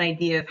we get an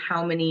idea of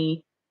how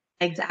many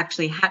eggs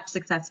actually hatched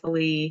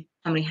successfully,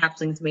 how many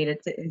hatchlings made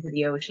it into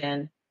the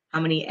ocean, how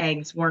many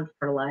eggs weren't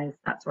fertilized,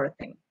 that sort of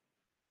thing.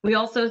 We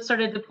also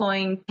started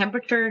deploying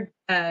temperature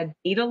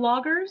data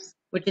loggers,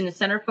 which in the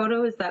center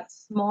photo is that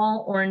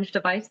small orange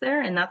device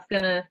there, and that's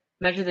going to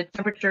measure the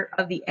temperature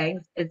of the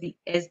eggs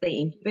as they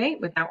incubate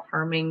without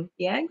harming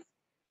the eggs.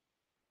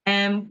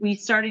 And we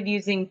started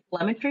using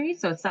telemetry,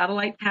 so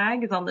satellite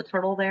tag is on the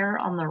turtle there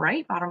on the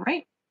right, bottom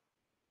right,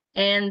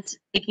 and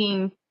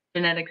taking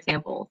genetic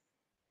samples.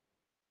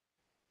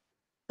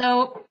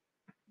 So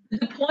the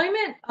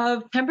deployment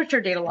of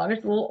temperature data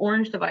loggers, the little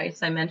orange device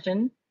I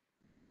mentioned,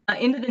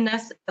 into the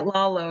nests at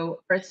Lalo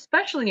are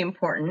especially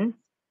important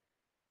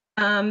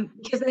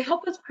because they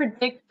help us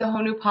predict the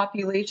Honu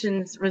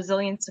population's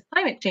resilience to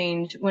climate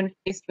change when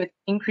faced with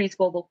increased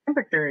global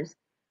temperatures,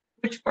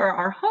 which for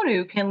our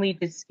Honu can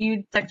lead to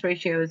skewed sex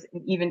ratios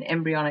and even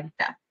embryonic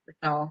death, which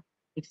I'll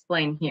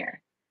explain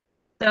here.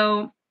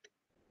 So,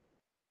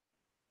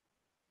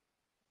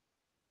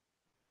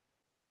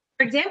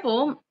 for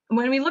example,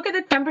 when we look at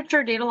the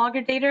temperature data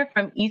logger data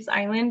from East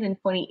Island in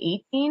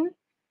 2018,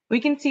 we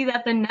can see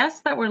that the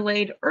nests that were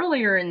laid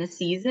earlier in the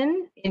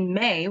season, in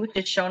May, which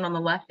is shown on the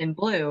left in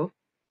blue,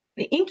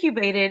 they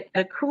incubated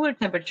at a cooler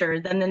temperature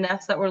than the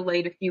nests that were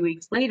laid a few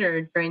weeks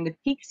later during the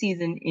peak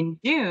season in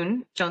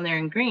June, shown there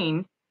in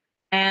green,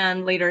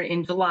 and later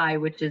in July,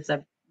 which is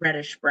a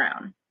reddish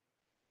brown.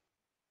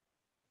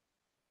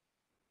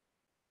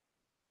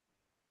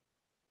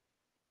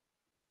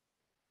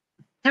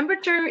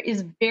 Temperature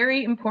is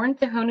very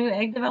important to Honu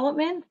egg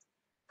development.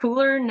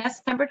 Cooler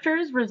nest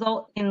temperatures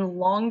result in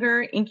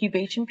longer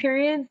incubation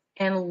periods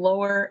and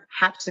lower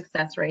hatch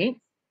success rates.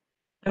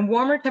 And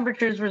warmer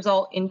temperatures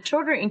result in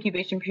shorter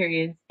incubation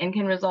periods and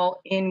can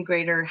result in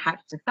greater hatch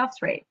success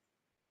rates.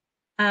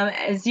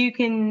 As you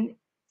can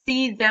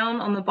see down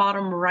on the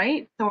bottom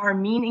right, so our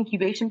mean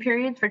incubation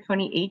periods for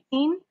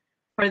 2018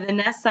 for the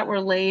nests that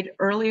were laid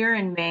earlier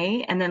in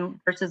May and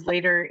then versus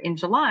later in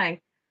July,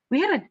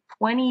 we had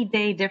a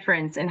 20-day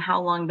difference in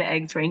how long the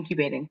eggs were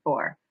incubating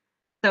for.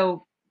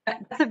 So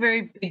that's a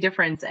very big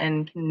difference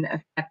and can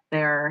affect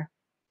their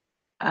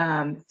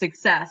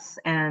success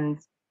and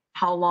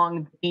how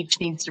long the beach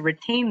needs to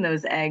retain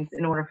those eggs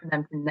in order for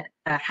them to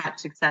hatch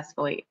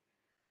successfully.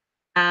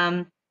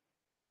 And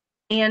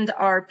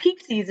our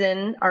peak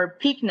season, our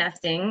peak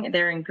nesting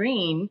there in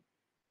green,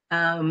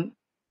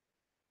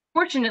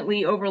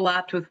 fortunately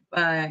overlapped with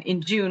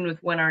in June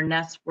with when our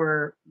nests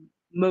were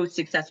most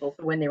successful,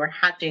 so when they were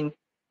hatching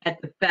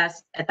at the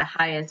best, at the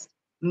highest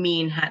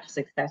mean hatch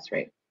success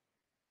rate.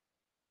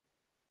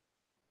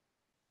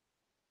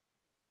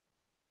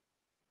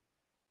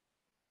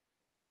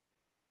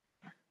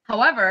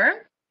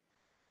 However,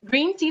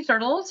 green sea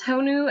turtles,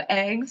 Honu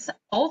eggs,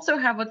 also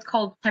have what's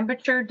called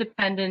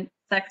temperature-dependent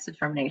sex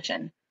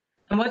determination.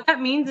 And what that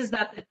means is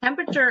that the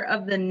temperature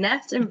of the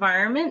nest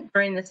environment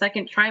during the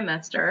second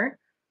trimester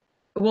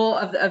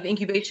of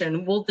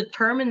incubation will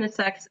determine the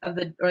sex of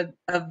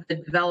the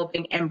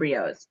developing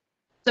embryos.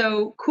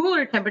 So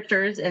cooler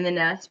temperatures in the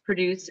nest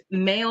produce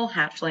male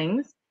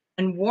hatchlings,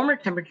 and warmer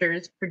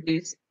temperatures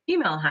produce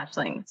female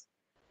hatchlings.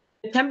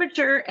 The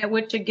temperature at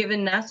which a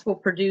given nest will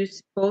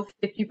produce both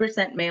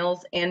 50%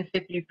 males and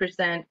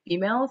 50%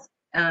 females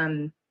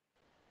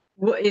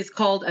is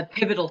called a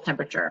pivotal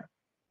temperature.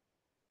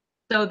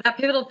 So that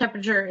pivotal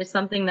temperature is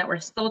something that we're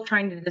still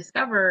trying to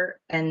discover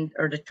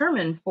or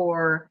determine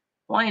for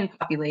Hawaiian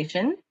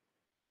population.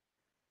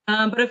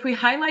 But if we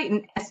highlight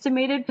an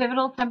estimated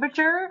pivotal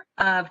temperature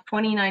of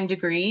 29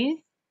 degrees,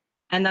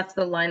 and that's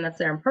the line that's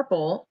there in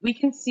purple, we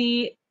can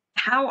see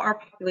how our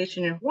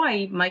population in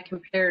Hawaii might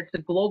compare to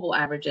global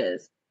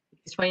averages.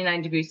 Because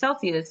 29 degrees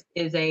Celsius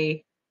is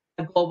a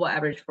global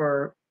average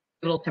for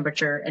pivotal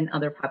temperature and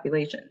other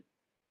populations.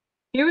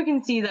 Here we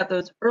can see that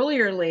those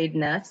earlier laid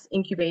nests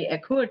incubate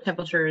at cooler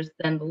temperatures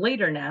than the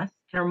later nests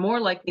and are more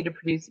likely to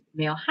produce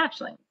male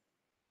hatchlings.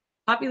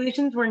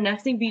 Populations where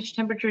nesting beach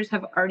temperatures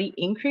have already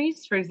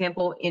increased, for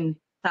example, in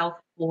South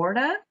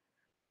Florida,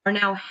 are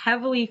now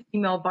heavily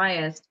female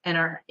biased and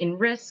are in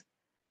risk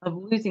of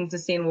losing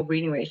sustainable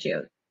breeding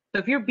ratios. So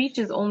if your beach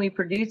is only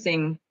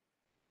producing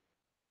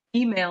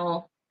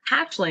female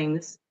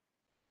hatchlings,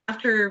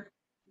 after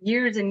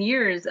years and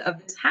years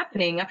of this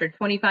happening, after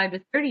 25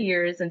 to 30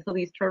 years until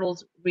these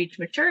turtles reach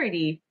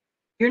maturity,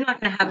 you're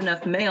not going to have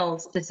enough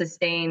males to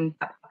sustain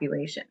that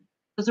population.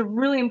 So it's a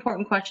really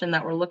important question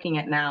that we're looking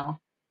at now,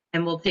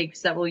 and will take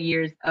several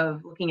years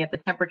of looking at the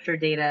temperature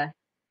data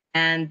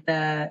and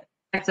the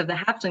effects of the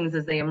hatchlings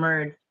as they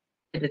emerge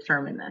to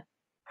determine this.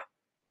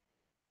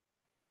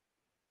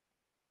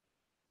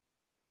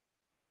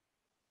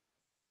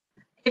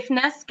 If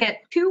nests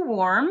get too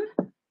warm,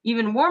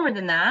 even warmer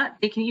than that,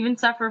 they can even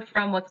suffer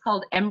from what's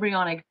called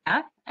embryonic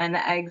death, and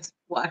the eggs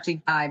will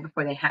actually die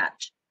before they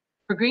hatch.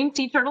 For green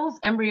sea turtles,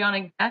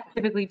 embryonic death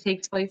typically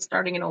takes place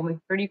starting at only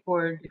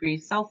 34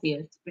 degrees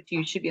Celsius, which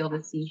you should be able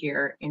to see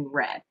here in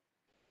red.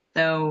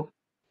 So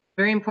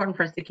very important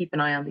for us to keep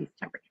an eye on these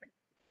temperatures.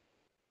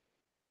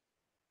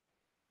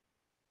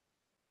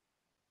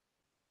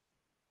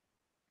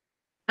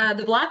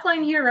 The black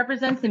line here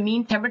represents the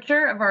mean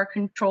temperature of our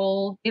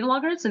control data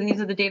loggers. So these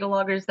are the data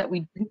loggers that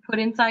we didn't put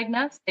inside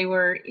nests. They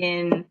were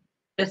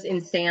just in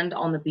sand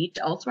on the beach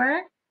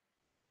elsewhere.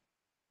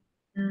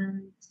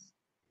 And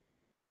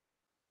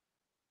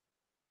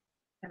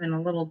having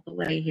a little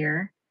delay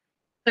here.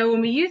 So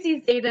when we use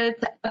these data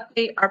to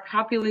update our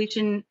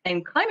population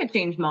and climate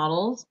change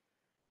models,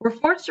 we're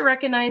forced to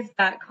recognize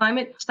that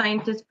climate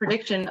scientists'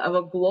 prediction of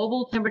a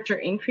global temperature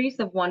increase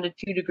of 1 to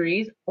 2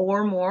 degrees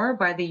or more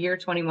by the year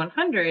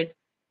 2100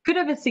 could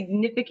have a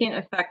significant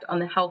effect on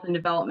the health and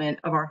development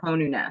of our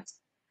Honu nests,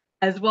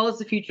 as well as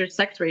the future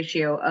sex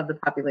ratio of the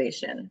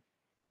population,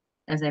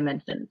 as I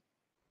mentioned.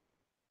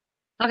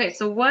 Okay,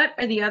 so what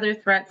are the other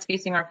threats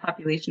facing our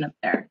population up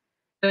there?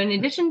 So in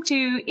addition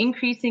to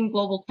increasing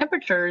global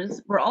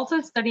temperatures, we're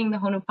also studying the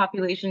Honu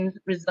population's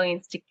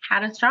resilience to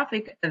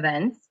catastrophic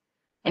events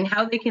and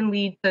how they can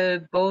lead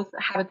to both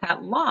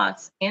habitat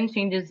loss and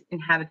changes in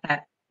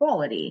habitat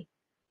quality.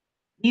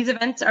 These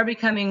events are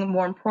becoming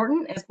more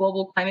important as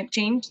global climate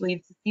change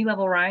leads to sea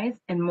level rise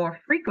and more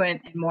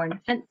frequent and more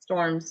intense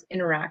storms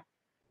interact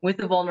with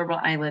the vulnerable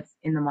islets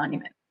in the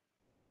monument.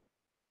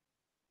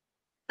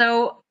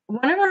 So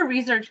one of our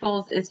research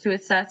goals is to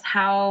assess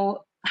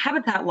how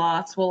habitat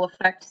loss will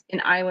affect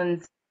an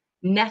island's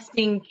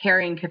nesting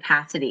carrying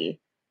capacity.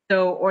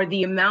 So, or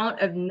the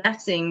amount of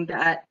nesting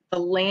that the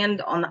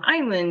land on the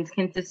island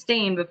can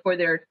sustain before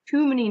there are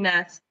too many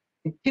nests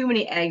and too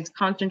many eggs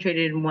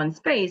concentrated in one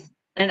space,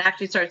 and it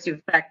actually starts to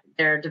affect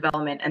their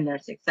development and their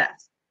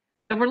success.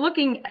 So we're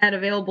looking at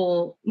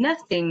available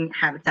nesting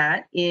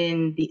habitat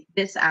in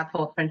this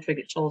atoll at French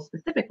Frigate Shoals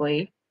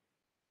specifically.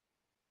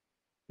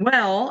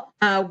 Well,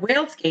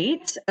 Whales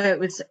Gate, it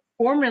was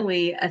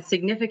formerly a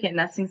significant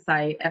nesting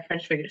site at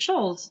French Frigate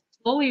Shoals,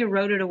 slowly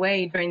eroded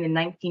away during the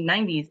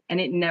 1990s, and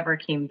it never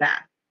came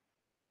back.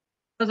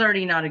 It was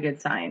already not a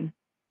good sign.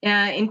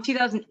 In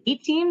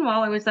 2018,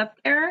 while I was up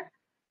there,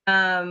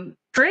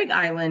 Frigg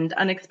Island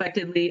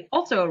unexpectedly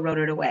also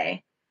eroded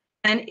away.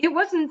 And it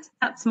wasn't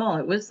that small.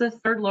 It was the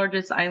third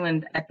largest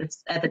island at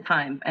the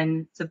time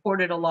and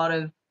supported a lot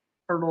of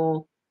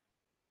turtle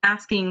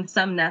asking,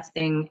 some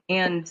nesting,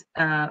 and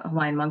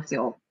Hawaiian monk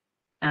seal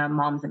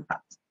moms and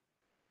pups.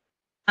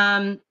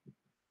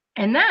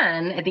 And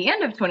then at the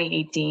end of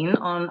 2018,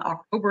 on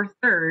October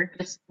 3rd,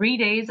 just 3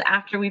 days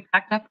after we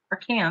packed up our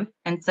camp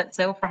and set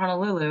sail for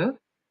Honolulu,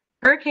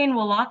 Hurricane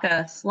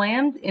Walaka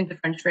slammed into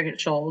French Frigate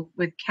Shoals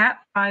with Cat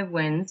 5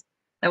 winds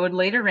that would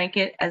later rank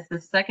it as the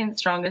second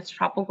strongest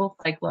tropical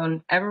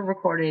cyclone ever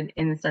recorded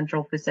in the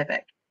Central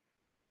Pacific.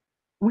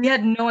 We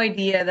had no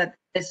idea that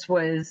this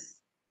was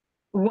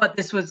how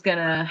this was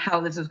gonna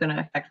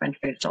affect French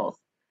Frigate Shoals.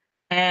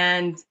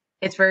 And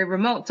it's very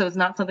remote, so it's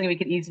not something we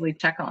could easily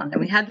check on. And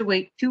we had to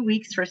wait 2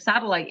 weeks for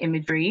satellite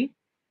imagery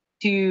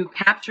to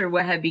capture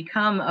what had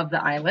become of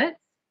the islets.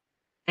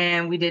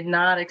 And we did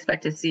not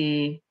expect to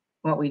see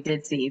what we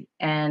did see.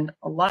 And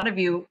a lot of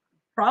you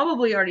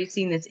probably already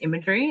seen this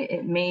imagery.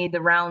 It made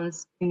the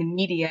rounds in the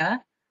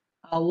media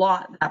a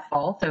lot that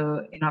fall,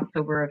 so in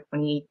October of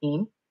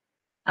 2018.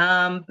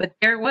 But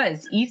there it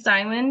was, East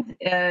Island,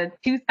 a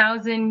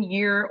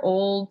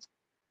 2,000-year-old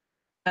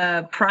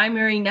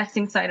primary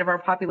nesting site of our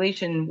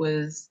population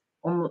was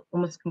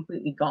almost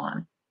completely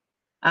gone.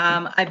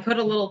 I put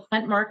a little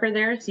tent marker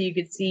there so you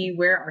could see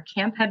where our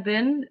camp had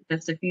been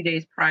just a few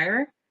days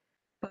prior.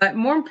 But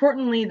more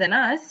importantly than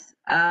us,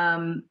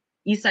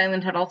 East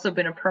Island had also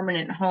been a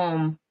permanent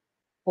home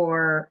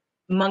for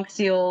monk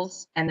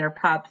seals and their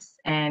pups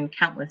and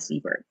countless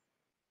seabirds.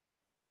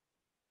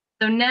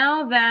 So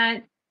now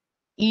that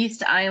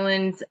East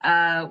Island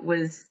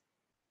was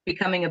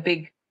becoming a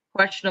big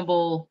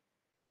questionable,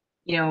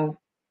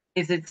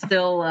 is it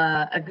still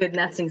a good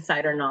nesting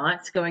site or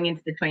not, going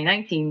into the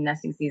 2019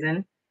 nesting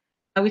season,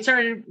 we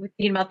started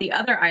thinking about the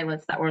other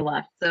islets that were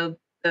left. So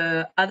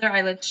the other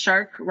islets,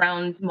 Shark,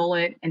 Round,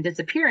 Mullet, and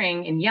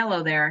Disappearing in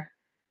yellow there,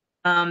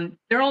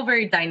 they're all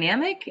very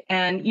dynamic,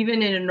 and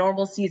even in a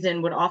normal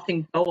season would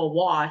often go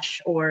awash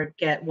or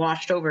get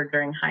washed over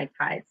during high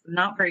tides. So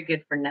not very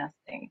good for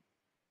nesting.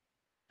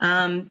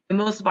 The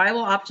most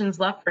viable options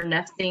left for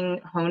nesting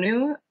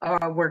Honu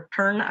were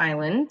Tern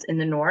Island in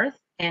the north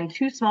and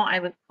two small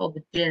islets called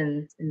the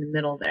Gins in the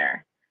middle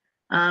there.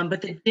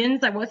 But the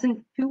Gins I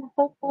wasn't too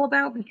hopeful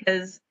about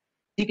because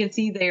you can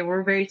see they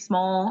were very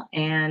small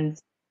and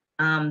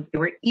They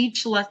were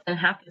each less than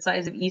half the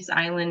size of East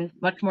Island,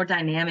 much more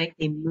dynamic.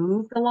 They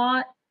moved a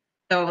lot.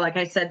 So like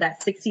I said,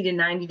 that 60 to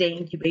 90-day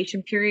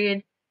incubation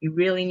period, you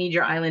really need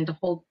your island to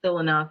hold still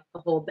enough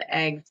to hold the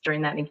eggs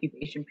during that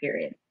incubation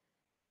period.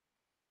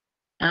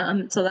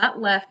 So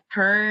that left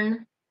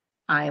Hearn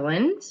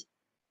Island.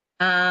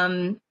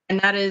 And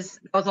that was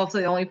also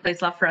the only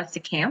place left for us to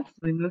camp. So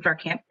we moved our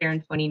camp there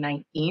in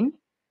 2019.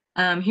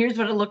 Here's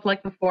what it looked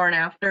like before and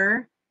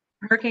after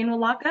Hurricane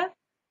Walaka.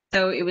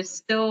 So it was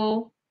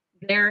still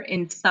there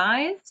in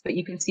size, but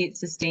you can see it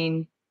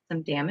sustained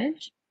some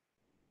damage.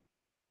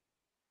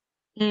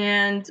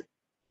 And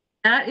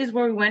that is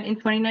where we went in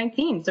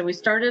 2019. So we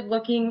started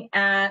looking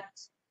at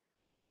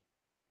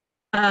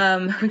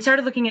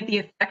the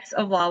effects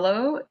of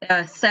Lalo.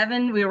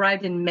 We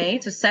arrived in May,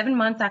 so 7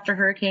 months after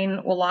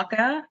Hurricane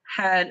Walaka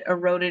had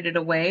eroded it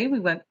away. We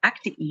went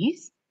back to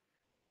east.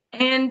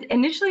 And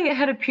initially it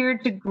had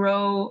appeared to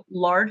grow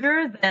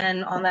larger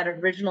than on that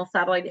original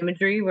satellite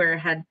imagery where it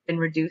had been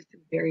reduced to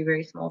very,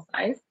 very small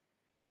size.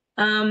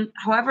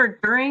 However,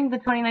 during the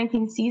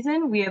 2019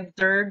 season, we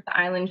observed the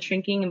island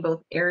shrinking in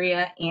both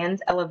area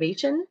and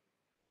elevation.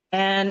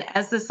 And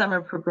as the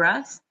summer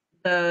progressed,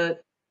 the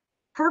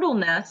turtle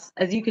nests,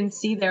 as you can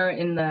see there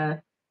in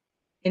the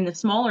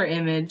smaller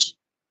image,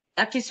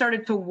 actually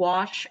started to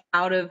wash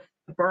out of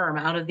the berm,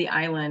 out of the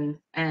island,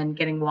 and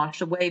getting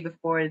washed away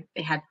before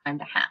they had time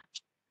to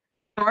hatch.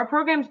 So our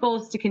program's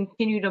goal is to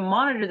continue to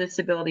monitor the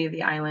stability of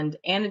the island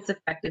and its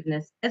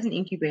effectiveness as an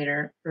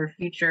incubator for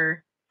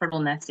future turtle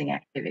nesting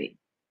activity.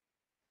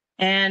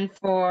 And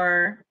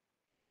for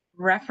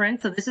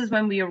reference, so this is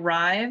when we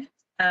arrived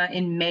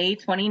in May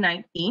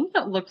 2019.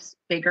 So it looks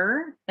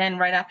bigger than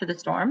right after the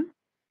storm.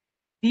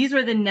 These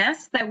were the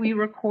nests that we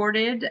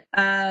recorded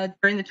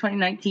during the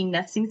 2019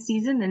 nesting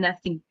season, the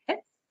nesting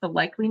pits, the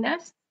likely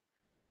nests.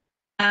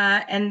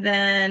 And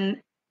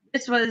then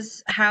this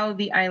was how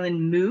the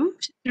island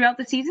moved throughout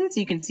the season. So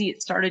you can see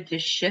it started to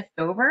shift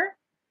over.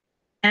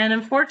 And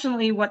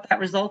unfortunately, what that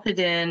resulted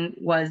in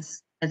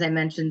was, as I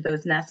mentioned,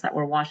 those nests that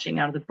were washing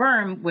out of the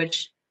berm,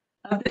 which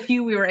of the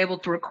few we were able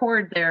to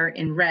record there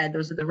in red,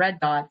 those are the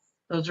red dots,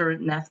 those are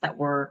nests that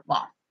were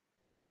lost.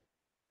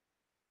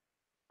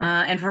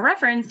 And for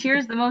reference,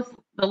 here's the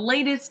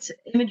latest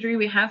imagery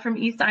we have from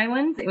East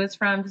Island. It was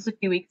from just a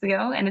few weeks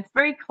ago, and it's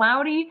very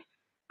cloudy,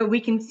 but we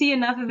can see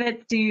enough of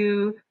it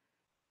to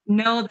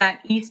know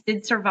that East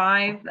did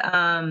survive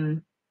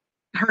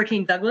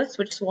Hurricane Douglas,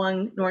 which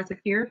swung north of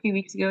here a few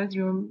weeks ago, as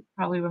you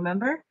probably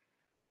remember.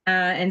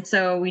 And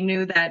so we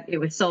knew that it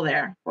was still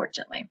there,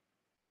 fortunately.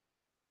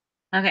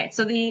 Okay,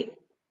 so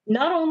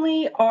not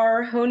only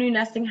are Honu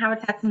nesting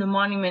habitats in the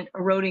monument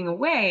eroding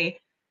away,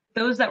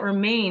 those that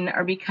remain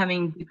are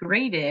becoming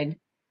degraded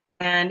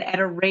and at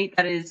a rate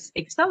that is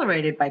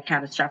accelerated by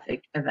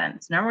catastrophic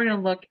events. Now we're going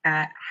to look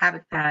at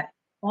habitat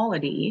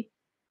quality.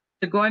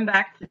 So going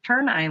back to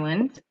Tern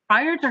Island,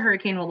 prior to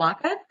Hurricane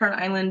Walaka, Tern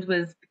Island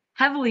was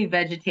heavily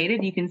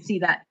vegetated. You can see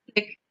that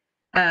thick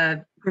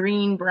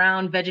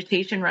green-brown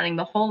vegetation running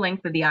the whole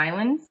length of the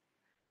island.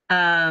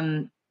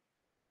 And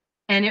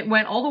it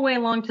went all the way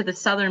along to the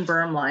southern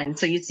berm line.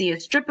 So you see a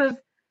strip of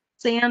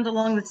sand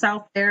along the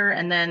south there,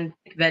 and then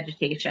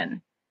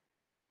vegetation.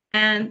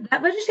 And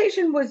that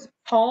vegetation was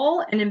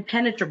tall and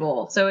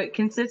impenetrable. So it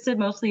consisted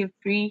mostly of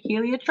tree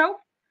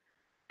heliotrope.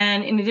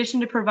 And in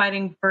addition to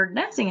providing bird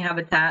nesting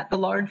habitat, the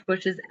large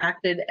bushes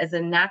acted as a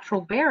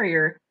natural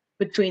barrier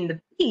between the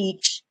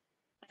beach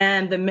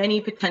and the many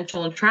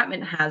potential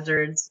entrapment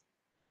hazards,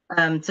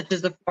 such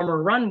as the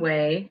former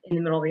runway in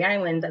the middle of the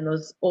island and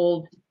those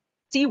old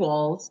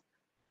seawalls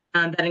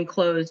that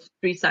enclosed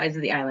three sides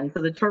of the island.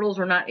 So the turtles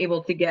were not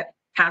able to get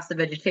past the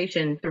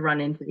vegetation to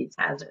run into these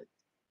hazards.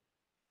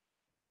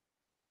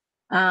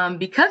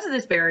 Because of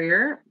this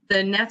barrier,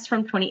 the nests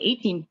from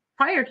 2018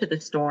 prior to the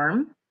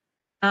storm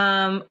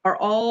are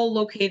all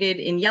located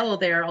in yellow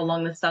there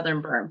along the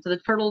southern berm. So the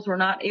turtles were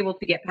not able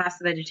to get past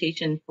the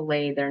vegetation to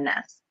lay their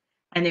nests.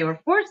 And they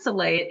were forced to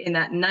lay it in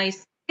that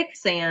nice thick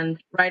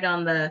sand right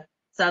on the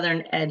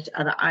southern edge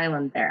of the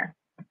island there.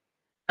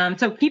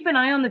 So keep an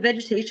eye on the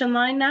vegetation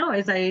line now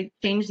as I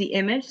change the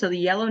image. So the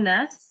yellow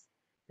nests,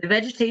 the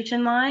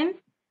vegetation line,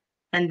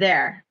 and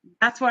there.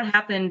 That's what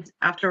happened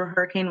after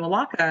Hurricane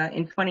Walaka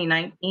in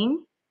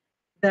 2019.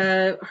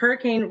 The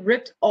hurricane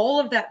ripped all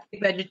of that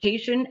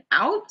vegetation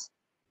out,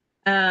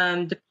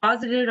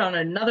 deposited on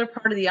another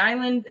part of the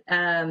island,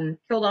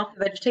 killed off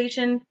the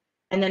vegetation,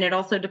 and then it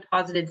also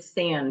deposited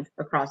sand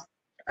across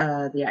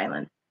the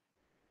island.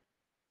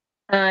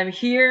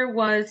 Here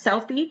was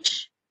South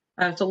Beach,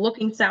 so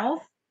looking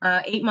south,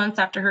 8 months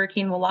after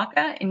Hurricane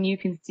Walaka, and you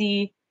can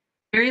see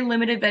very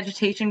limited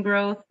vegetation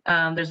growth.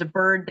 There's a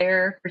bird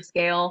there for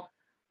scale,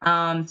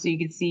 so you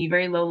can see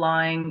very low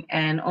lying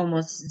and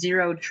almost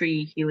zero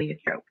tree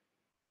heliotrope.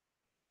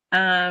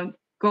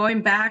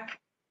 Going back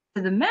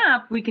to the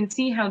map, we can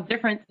see how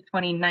different the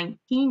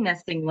 2019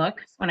 nesting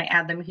looks when I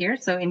add them here.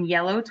 So in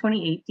yellow,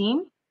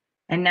 2018,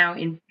 and now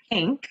in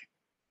pink,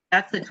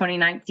 that's the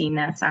 2019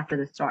 nests after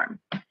the storm.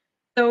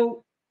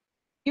 So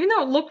even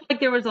though it looked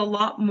like there was a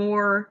lot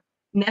more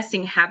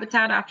nesting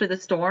habitat after the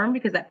storm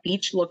because that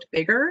beach looked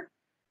bigger.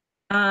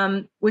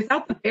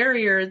 Without the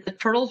barrier, the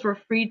turtles were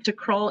free to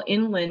crawl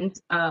inland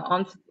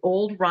onto the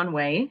old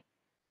runway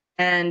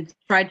and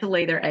tried to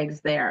lay their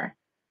eggs there.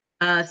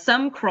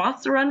 Some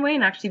crossed the runway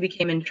and actually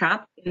became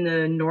entrapped in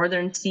the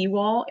northern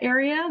seawall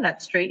area,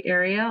 that straight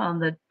area on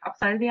the top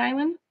side of the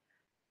island.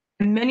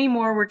 And many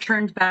more were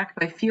turned back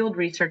by field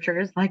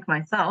researchers like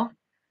myself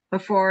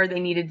before they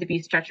needed to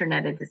be stretcher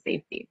netted to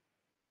safety.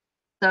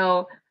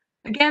 So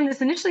again,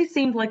 this initially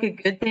seemed like a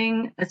good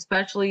thing,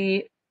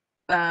 especially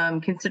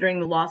considering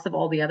the loss of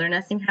all the other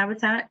nesting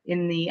habitat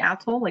in the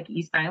atoll, like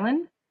East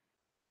Island.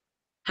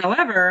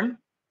 However,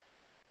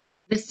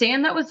 the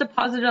sand that was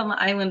deposited on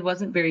the island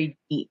wasn't very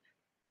deep.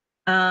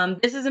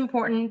 This is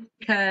important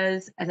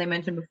because, as I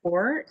mentioned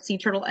before, sea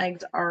turtle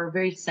eggs are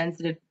very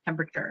sensitive to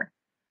temperature.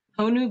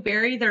 Honu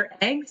bury their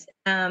eggs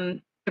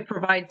to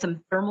provide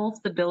some thermal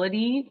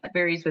stability that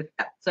varies with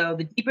depth. So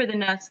the deeper the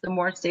nest, the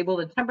more stable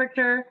the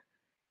temperature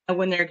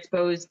when they're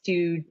exposed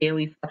to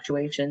daily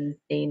fluctuations,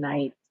 day,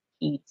 night,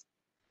 heat.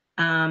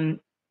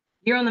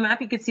 Here on the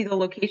map, you can see the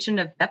location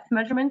of depth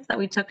measurements that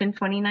we took in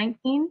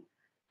 2019.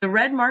 The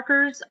red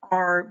markers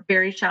are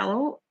very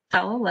shallow,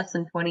 less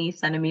than 20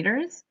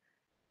 centimeters.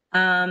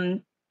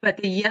 But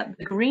the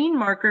green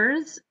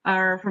markers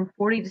are from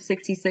 40 to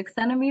 66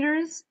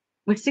 centimeters,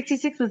 which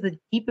 66 was the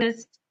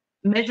deepest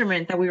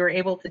measurement that we were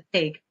able to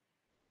take.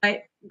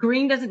 But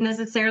green doesn't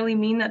necessarily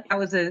mean that that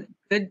was a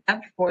good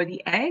depth for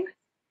the eggs.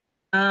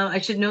 I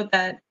should note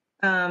that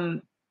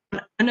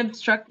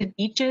unobstructed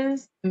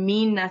beaches,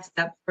 mean nest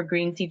depth for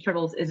green sea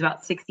turtles is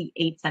about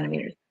 68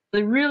 centimeters. So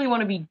they really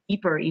want to be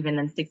deeper even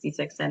than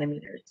 66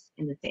 centimeters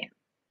in the sand.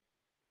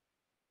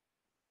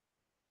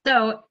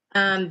 So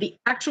the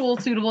actual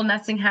suitable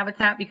nesting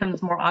habitat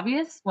becomes more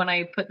obvious when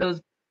I put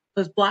those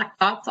black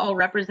dots all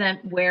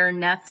represent where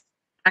nests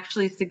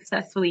actually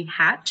successfully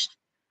hatched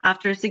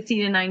after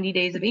 60 to 90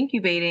 days of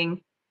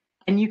incubating.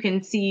 And you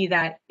can see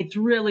that it's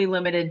really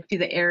limited to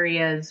the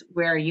areas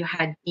where you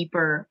had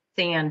deeper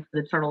sand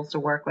for the turtles to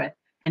work with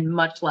and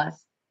much less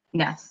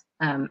nests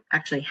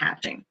actually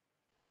hatching.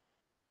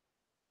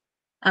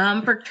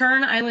 For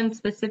Tern Island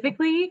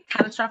specifically,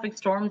 catastrophic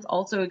storms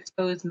also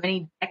expose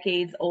many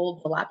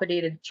decades-old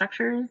dilapidated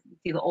structures. You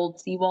see the old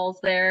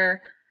seawalls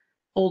there,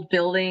 old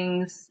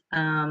buildings,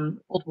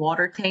 old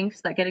water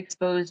tanks that get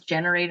exposed,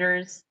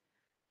 generators.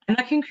 And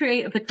that can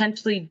create a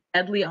potentially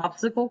deadly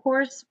obstacle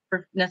course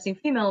for nesting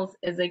females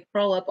as they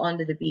crawl up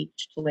onto the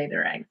beach to lay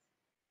their eggs.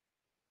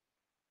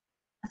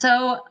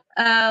 So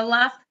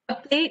last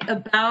update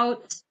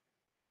about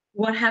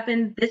what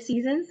happened this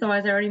season. So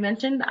as I already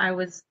mentioned, I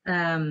was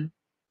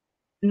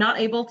not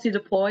able to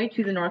deploy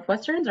to the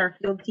Northwesterns. Our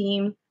field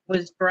team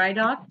was dry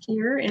docked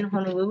here in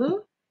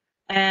Honolulu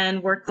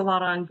and worked a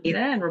lot on data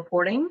and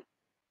reporting.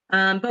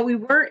 But we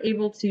were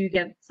able to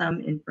get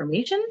some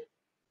information.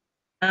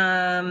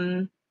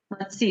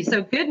 Let's see.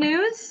 So good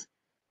news.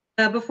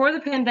 Before the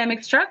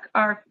pandemic struck,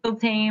 our field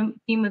team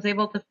was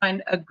able to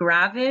find a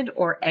gravid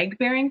or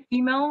egg-bearing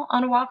female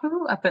on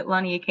Oahu up at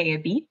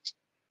Laniakea Beach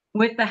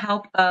with the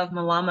help of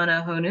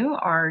Malamana Honu,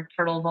 our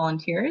turtle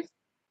volunteers.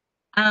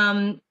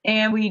 And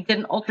we did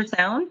an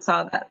ultrasound,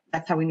 saw that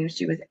that's how we knew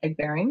she was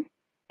egg-bearing.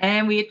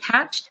 And we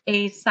attached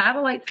a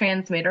satellite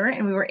transmitter,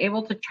 and we were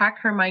able to track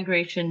her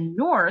migration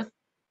north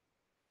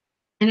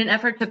in an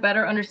effort to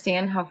better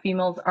understand how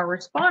females are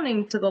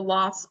responding to the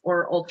loss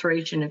or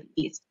alteration of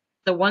east.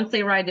 So once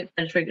they arrived at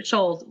French Frigate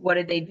Shoals, what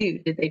did they do?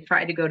 Did they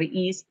try to go to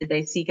east? Did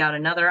they seek out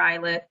another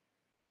islet?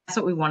 That's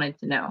what we wanted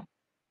to know.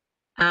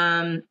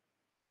 And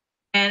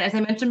as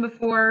I mentioned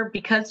before,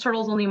 because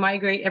turtles only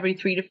migrate every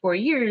 3 to 4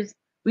 years,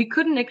 we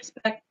couldn't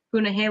expect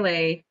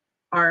Punahele,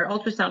 our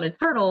ultrasounded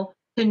turtle,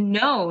 to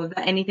know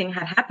that anything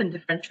had happened to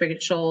French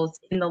Frigate Shoals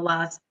in the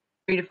last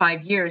 3 to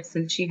 5 years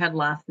since she had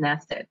last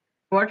nested.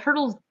 So our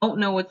turtles don't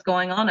know what's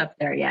going on up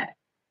there yet.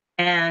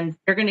 And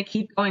they're going to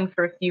keep going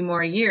for a few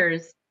more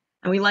years.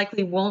 And we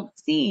likely won't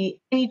see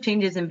any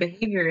changes in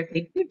behavior if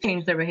they do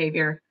change their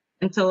behavior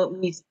until at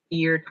least the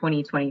year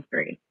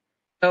 2023.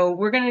 So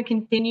we're going to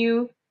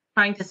continue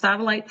trying to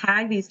satellite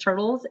tag these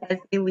turtles as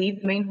they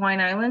leave the main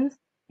Hawaiian Islands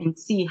and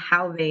see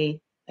how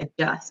they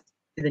adjust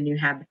to the new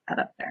habitat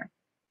up there.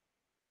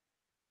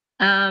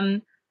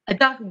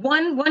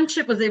 One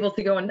ship was able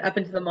to go up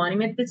into the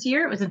monument this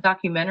year. It was a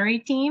documentary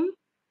team.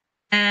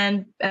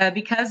 And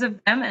because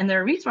of them and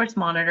their resource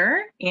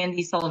monitor,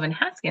 Andy Sullivan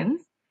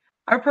Haskins,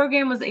 our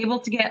program was able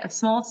to get a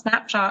small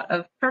snapshot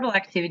of turtle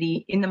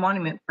activity in the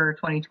monument for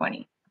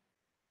 2020.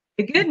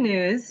 The good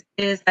news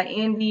is that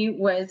Andy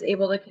was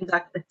able to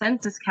conduct a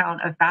census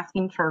count of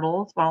basking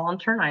turtles while on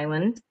Tern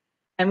Island,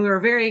 and we were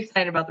very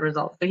excited about the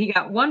results. So he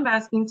got one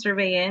basking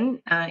survey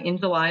in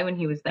July when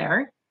he was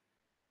there.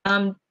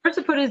 First,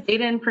 to put his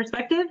data in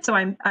perspective, so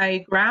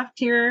I graphed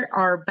here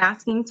our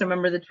basking, so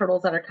remember the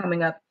turtles that are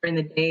coming up during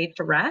the day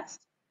to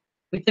rest.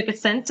 We took a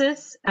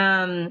census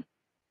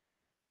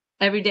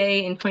every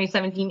day in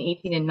 2017,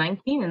 18, and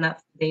 19, and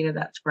that's the data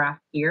that's graphed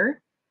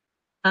here.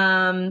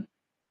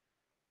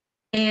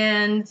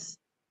 And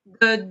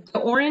The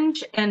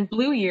orange and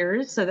blue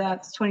years, so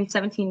that's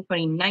 2017,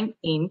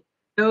 2019,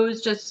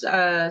 those just,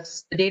 the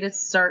data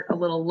start a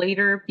little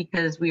later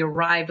because we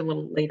arrived a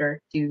little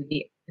later to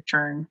the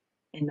return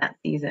in that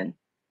season.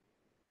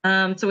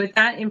 So with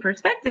that in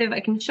perspective,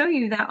 I can show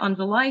you that on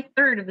July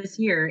 3rd of this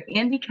year,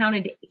 Andy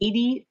counted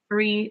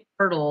 83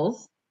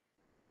 turtles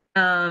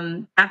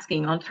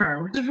asking on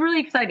turn, which is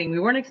really exciting. We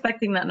weren't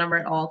expecting that number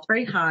at all. It's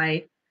very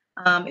high.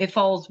 It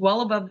falls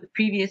well above the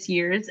previous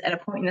years at a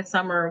point in the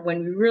summer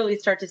when we really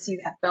start to see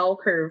that bell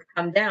curve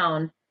come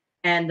down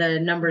and the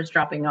numbers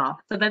dropping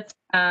off. So that's,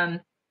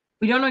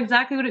 we don't know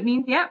exactly what it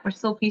means yet. We're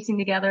still piecing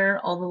together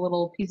all the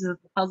little pieces of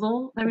the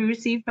puzzle that we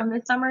received from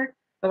this summer,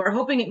 but we're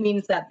hoping it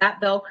means that that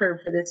bell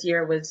curve for this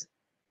year was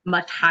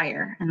much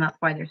higher, and that's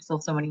why there's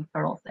still so many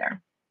turtles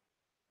there.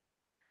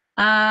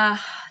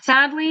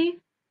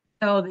 Sadly,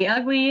 so the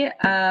ugly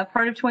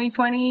part of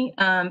 2020,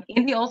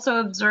 Andy also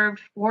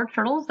observed 4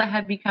 turtles that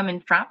had become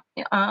entrapped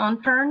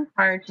on turn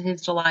prior to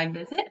his July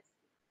visit.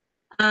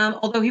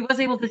 Although he was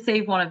able to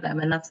save one of them,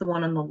 and that's the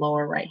one on the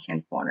lower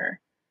right-hand corner.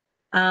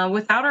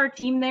 Without our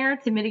team there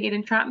to mitigate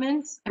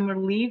entrapments, I'm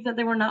relieved that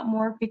there were not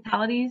more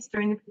fatalities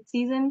during the peak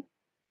season,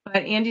 but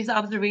Andy's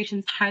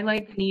observations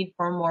highlight the need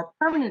for a more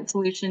permanent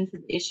solution to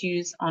the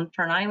issues on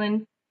Turn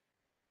Island.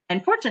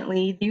 And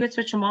fortunately, the U.S.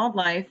 Fish and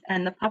Wildlife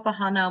and the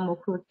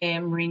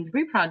Papahānaumokuākea Marine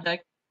Debris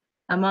Project,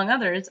 among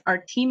others, are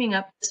teaming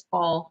up this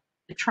fall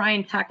to try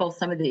and tackle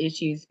some of the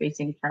issues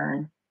facing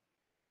Tern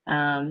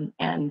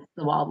and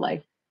the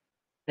wildlife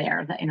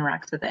there that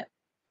interacts with it.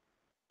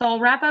 So I'll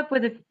wrap up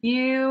with a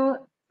few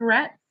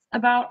threats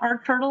about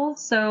our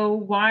turtles. So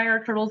why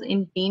are turtles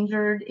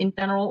endangered in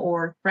general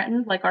or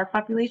threatened like our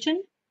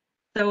population?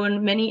 So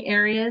in many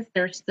areas,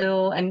 they're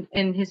still,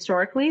 and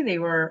historically, they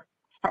were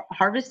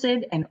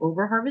harvested and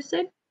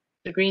over-harvested.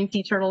 The green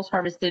sea turtles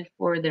harvested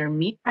for their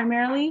meat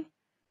primarily.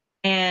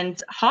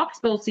 And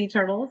hawksbill sea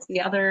turtles,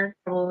 the other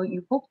turtle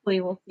you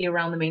hopefully will see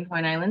around the main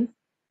Hawaiian Islands,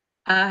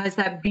 has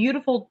that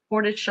beautiful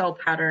tortoise shell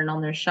pattern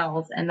on their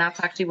shells, and that's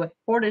actually what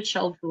tortoise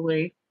shell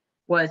jewelry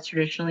was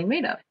traditionally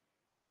made of.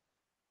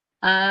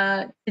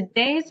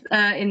 Today's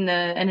in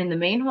the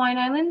main Hawaiian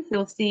Islands,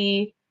 you'll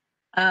see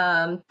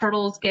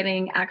turtles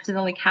getting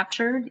accidentally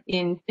captured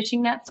in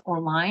fishing nets or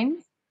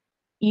lines,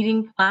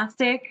 eating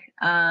plastic,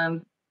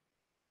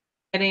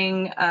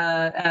 getting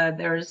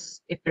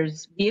if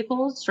there's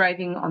vehicles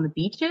driving on the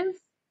beaches,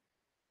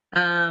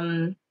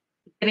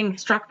 getting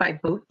struck by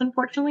boats,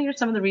 unfortunately, are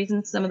some of the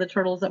reasons some of the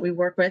turtles that we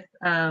work with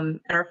at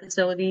our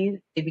facility,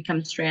 they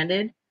become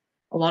stranded.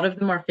 A lot of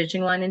them are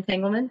fishing line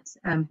entanglements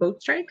and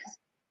boat strikes.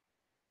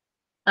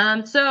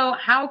 So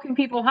how can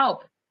people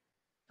help?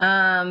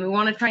 We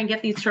want to try and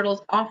get these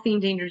turtles off the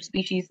endangered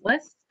species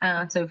list.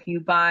 So if you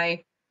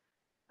buy,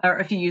 or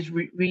if you use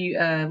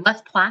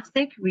less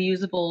plastic,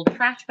 reusable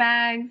trash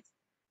bags,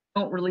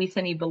 don't release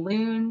any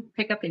balloons,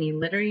 pick up any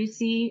litter you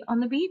see on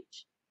the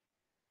beach.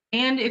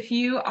 And if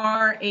you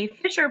are a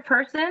fisher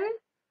person,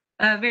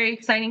 a very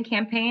exciting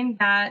campaign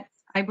that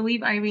I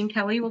believe Irene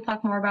Kelly will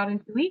talk more about in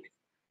 2 weeks.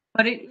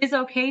 But it is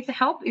okay to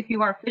help if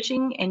you are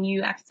fishing and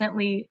you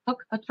accidentally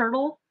hook a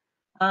turtle.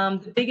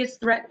 The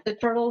biggest threat to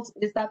turtles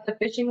is that the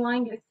fishing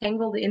line gets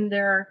tangled in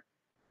their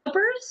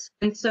flippers.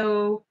 And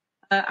so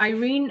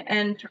Irene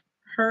and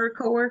her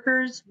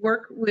coworkers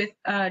work with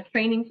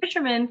training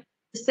fishermen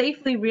to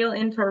safely reel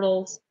in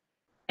turtles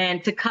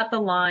and to cut the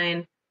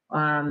line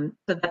so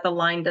that the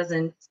line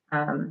doesn't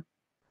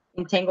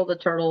entangle the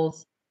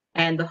turtles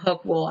and the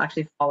hook will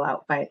actually fall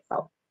out by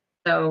itself.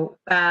 So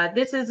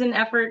this is an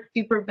effort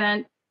to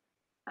prevent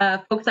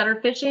folks that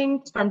are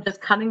fishing from just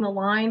cutting the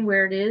line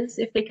where it is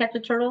if they catch a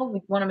turtle. We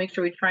want to make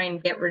sure we try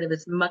and get rid of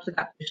as much of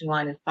that fishing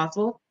line as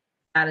possible.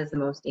 That is the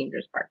most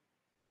dangerous part.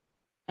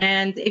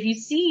 And if you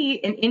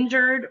see an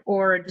injured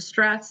or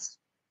distressed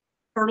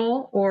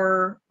turtle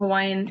or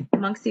Hawaiian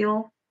monk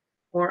seal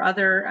or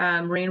other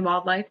marine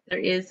wildlife, there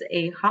is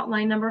a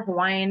hotline number,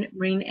 Hawaiian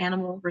Marine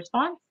Animal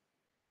Response,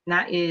 and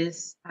that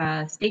is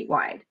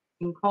statewide.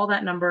 You can call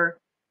that number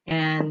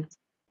and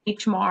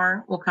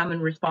HMAR will come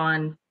and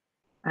respond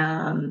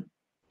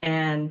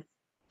and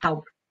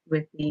help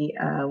with the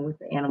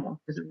animal.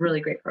 It's a really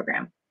great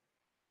program.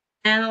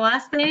 And the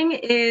last thing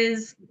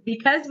is,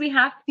 because we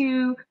have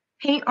to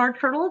paint our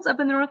turtles up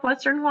in the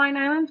northwestern Hawaiian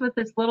Islands with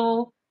this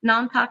little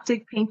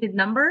non-toxic painted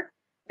number,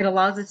 it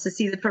allows us to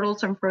see the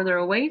turtles from further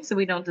away so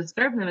we don't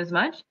disturb them as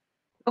much.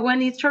 But when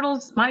these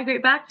turtles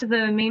migrate back to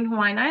the main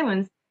Hawaiian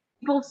Islands,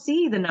 people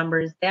see the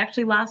numbers. They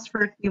actually last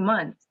for a few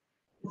months.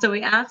 So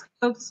we ask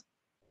folks,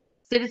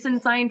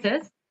 citizen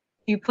scientists,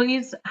 you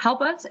please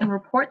help us and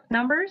report the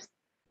numbers.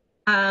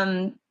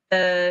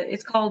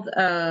 It's called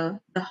the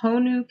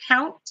Honu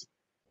Count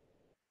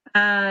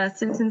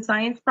Citizen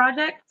Science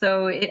Project.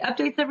 So it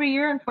updates every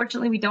year.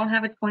 Unfortunately, we don't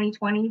have a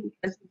 2020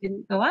 because we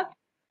didn't go up.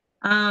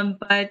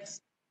 But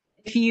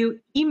if you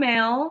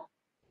email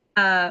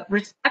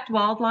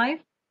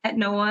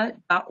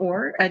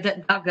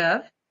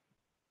respectwildlife@noaa.gov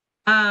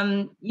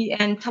and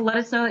to let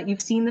us know that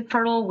you've seen the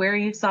turtle, where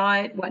you saw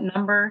it, what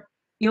number,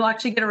 you'll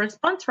actually get a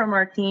response from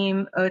our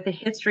team with the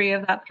history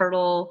of that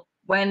turtle,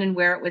 when and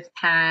where it was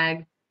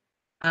tagged,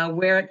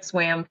 where it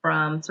swam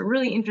from. So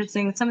really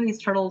interesting. Some of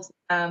these turtles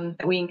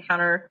that we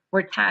encounter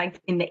were tagged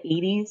in the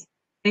 80s.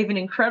 They have an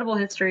incredible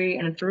history,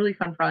 and it's a really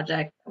fun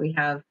project that we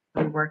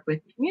work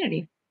with the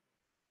community.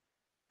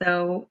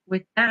 So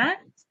with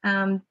that,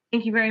 thank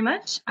you very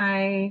much.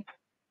 I'm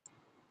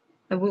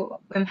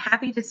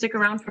happy to stick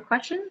around for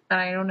questions, but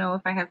I don't know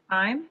if I have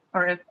time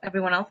or if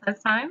everyone else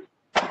has time.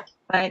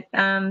 But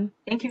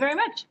thank you very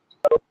much.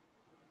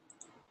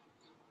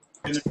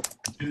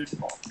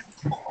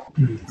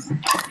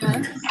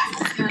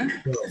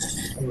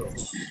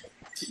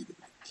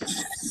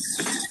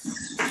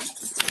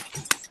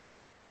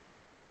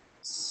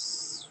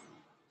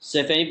 So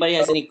if anybody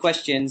has any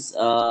questions,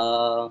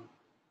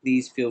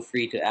 please feel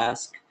free to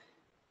ask.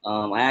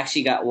 I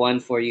actually got one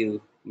for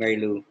you,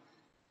 Marylou.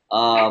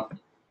 I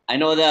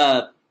know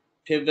the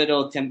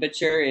pivotal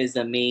temperature is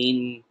the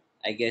main,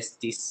 I guess,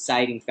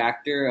 deciding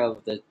factor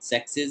of the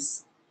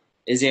sexes.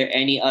 Is there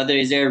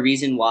a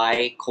reason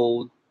why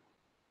cold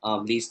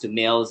leads to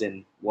males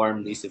and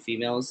warm leads to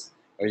females?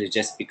 Or is it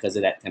just because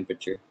of that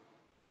temperature?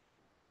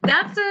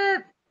 That's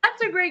a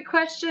great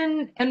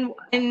question. And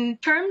in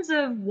terms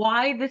of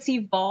why this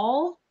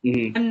evolved,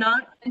 I'm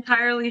not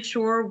entirely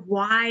sure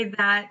why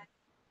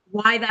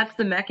that's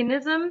the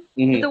mechanism.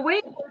 But the way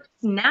it works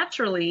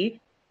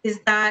naturally is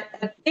that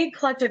a big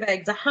clutch of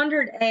eggs,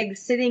 100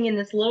 eggs sitting in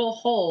this little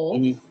hole,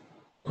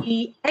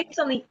 the eggs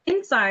on the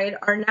inside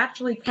are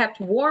naturally kept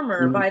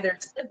warmer by their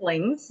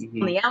siblings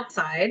on the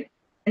outside.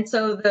 And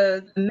so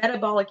the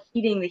metabolic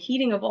heating, the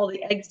heating of all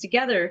the eggs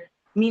together,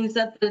 means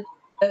that the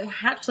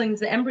hatchlings,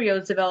 the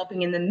embryos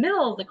developing in the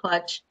middle of the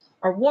clutch,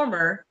 are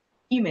warmer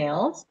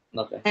females.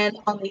 Okay. And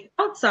on the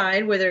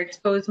outside, where they're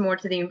exposed more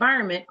to the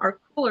environment, are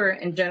cooler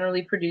and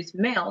generally produce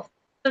males.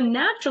 So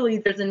naturally,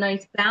 there's a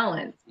nice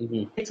balance.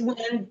 It's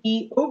when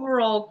the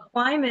overall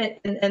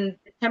climate and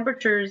the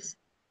temperatures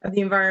of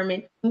the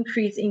environment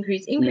increase,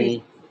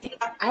 the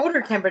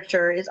outer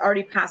temperature is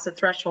already past the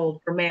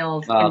threshold for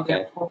males.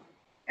 Okay.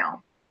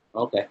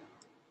 Okay.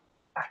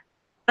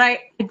 But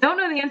I don't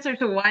know the answer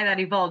to why that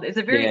evolved. It's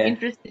a very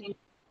interesting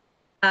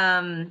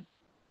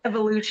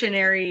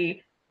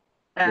evolutionary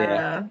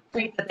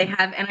trait that they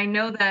have, and I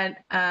know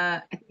that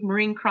I think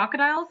marine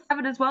crocodiles have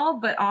it as well,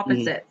 but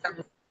opposite. So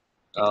it's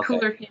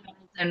cooler females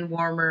and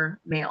warmer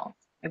males,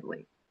 I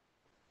believe.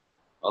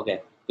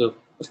 Okay, cool.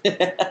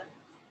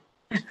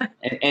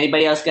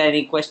 Anybody else got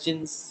any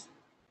questions?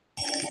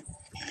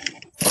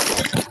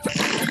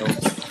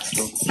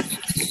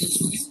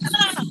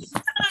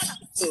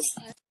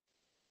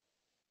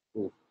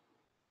 Cool.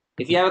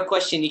 If you have a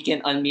question, you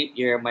can unmute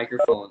your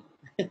microphone.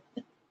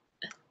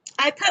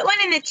 I put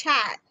one in the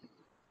chat.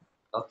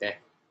 Okay.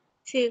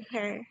 To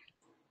her.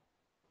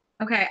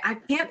 Okay, I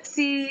can't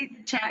see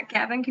the chat.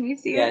 Gavin, can you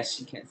see it? Yes,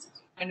 she can.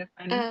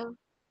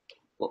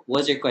 What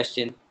was your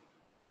question?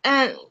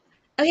 Okay,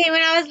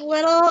 when I was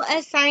little,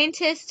 a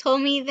scientist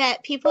told me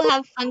that people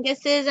have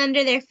funguses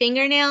under their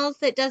fingernails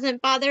that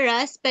doesn't bother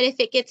us, but if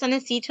it gets on a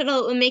sea turtle,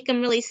 it would make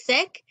them really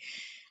sick.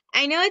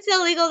 I know it's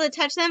illegal to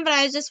touch them, but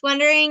I was just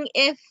wondering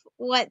if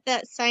what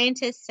that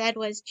scientist said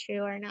was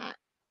true or not.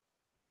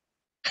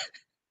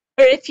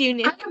 Or if you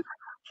knew.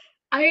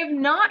 I have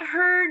not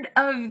heard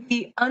of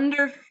the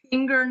under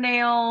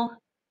fingernail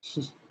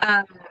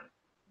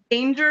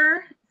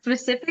danger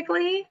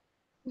specifically.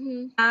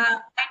 I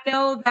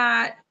know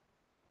that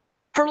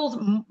turtles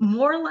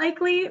more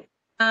likely,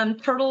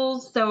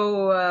 turtles,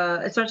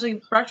 especially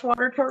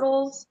freshwater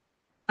turtles,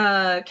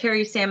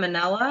 carry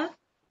salmonella.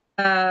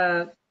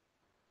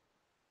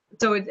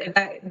 So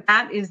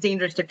that is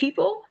dangerous to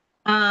people.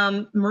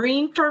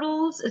 Marine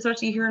turtles,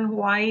 especially here in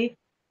Hawaii,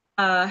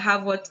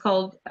 have what's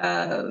called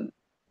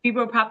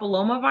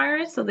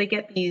papillomavirus. So they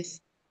get these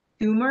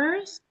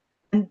tumors,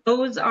 and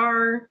those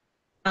are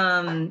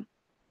not,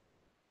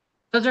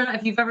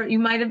 if you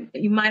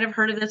might have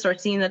heard of this or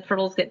seen that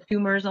turtles get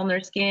tumors on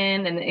their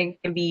skin, and it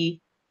can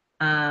be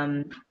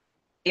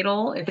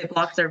fatal if it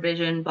blocks their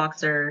vision,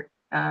 blocks their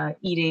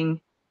eating.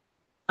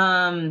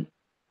 So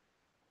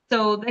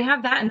they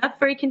have that, and that's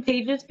very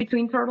contagious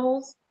between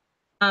turtles.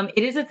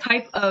 It is a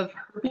type of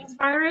herpes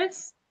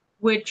virus,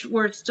 which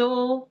we're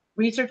still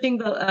researching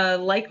the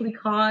likely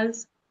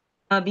cause,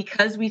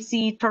 because we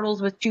see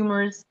turtles with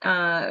tumors,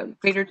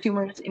 greater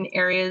tumors in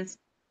areas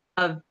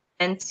of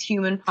dense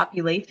human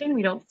population.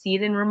 We don't see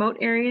it in remote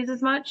areas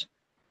as much.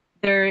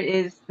 There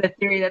is the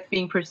theory that's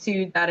being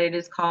pursued that it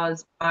is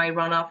caused by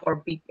runoff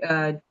or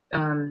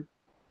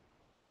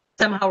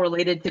somehow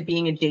related to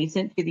being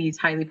adjacent to these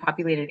highly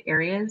populated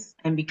areas.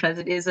 And because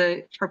it is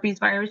a herpes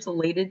virus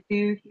related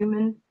to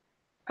human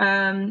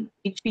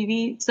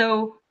HPV.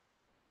 So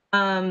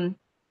I'm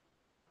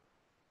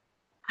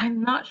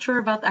not sure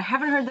about that. I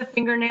haven't heard the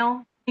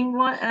fingernail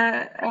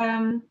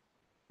thing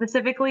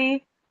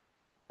specifically.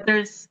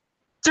 There's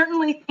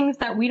certainly things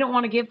that we don't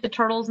want to give to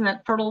turtles and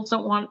that turtles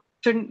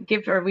shouldn't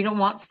give, or we don't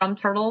want from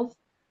turtles.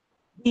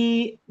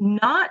 The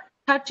not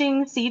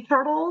touching sea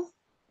turtles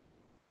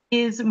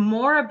is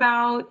more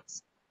about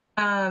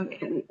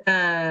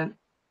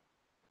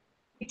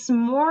It's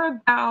more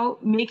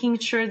about making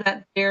sure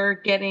that they're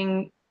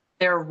getting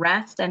their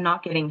rest and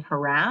not getting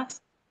harassed.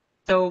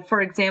 So,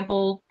 for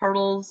example,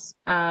 turtles,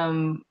 we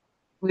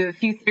have a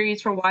few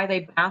theories for why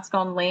they bask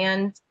on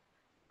land.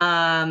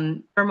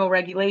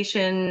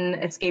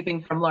 Thermoregulation,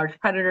 escaping from large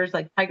predators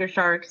like tiger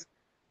sharks.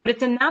 But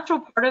it's a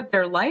natural part of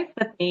their life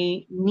that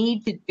they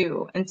need to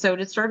do. And so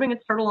disturbing a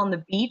turtle on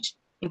the beach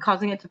and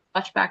causing it to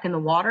flush back in the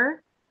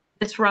water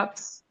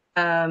disrupts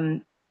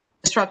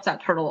that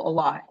turtle a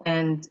lot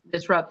and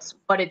disrupts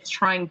what it's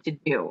trying to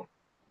do.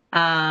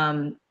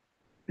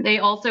 They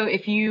also,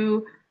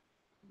 the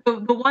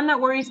one that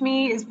worries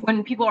me is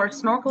when people are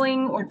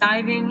snorkeling or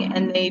diving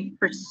and they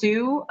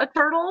pursue a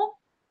turtle.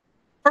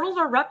 Turtles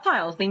are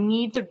reptiles. They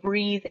need to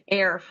breathe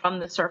air from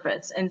the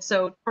surface. And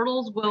so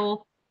turtles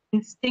will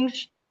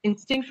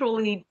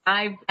instinctually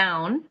dive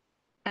down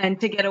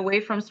and to get away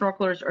from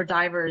snorkelers or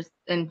divers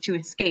and to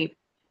escape.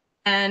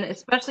 And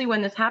especially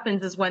when this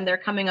happens is when they're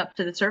coming up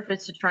to the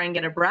surface to try and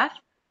get a breath,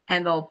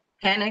 and they'll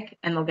panic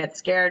and they'll get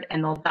scared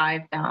and they'll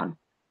dive down.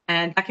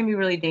 And that can be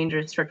really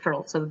dangerous for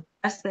turtles. So the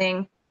best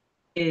thing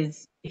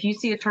is if you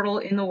see a turtle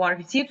in the water,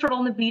 if you see a turtle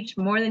on the beach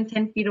more than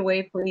 10 feet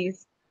away,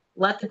 please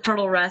let the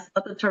turtle rest,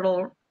 let the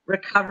turtle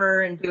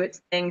recover and do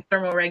its thing,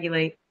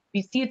 thermoregulate. If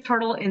you see a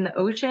turtle in the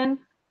ocean,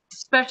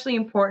 especially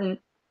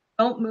important,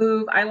 don't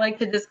move. I like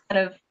to just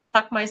kind of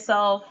tuck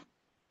myself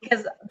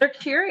because they're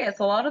curious.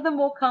 A lot of them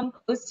will come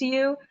close to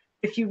you.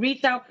 If you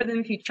reach out for them,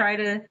 if you try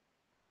to,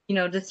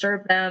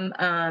 disturb them,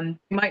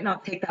 you might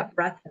not take that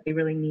breath that they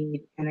really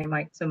need and they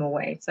might swim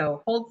away.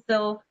 So hold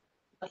still,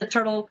 let the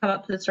turtle come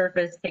up to the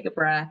surface, take a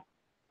breath,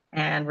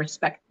 and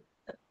respect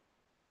it.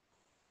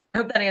 I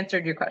hope that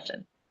answered your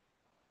question.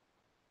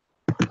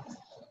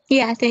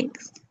 Yeah,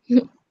 thanks.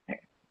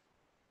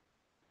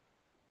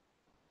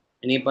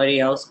 Anybody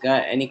else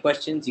got any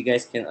questions? You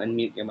guys can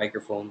unmute your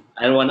microphone.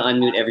 I don't want to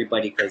unmute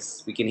everybody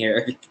because we can hear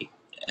everything.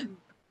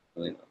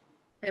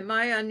 Am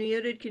I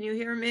unmuted? Can you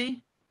hear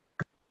me?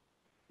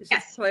 Is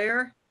Yes. it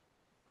clear?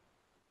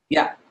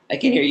 Yeah, I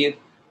can hear you.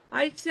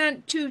 I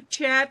sent 2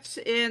 chats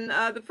in.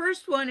 The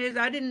first one is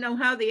I didn't know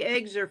how the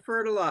eggs are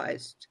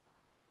fertilized.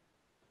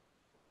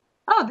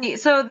 Oh,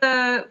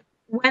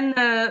 when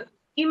the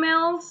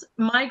females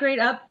migrate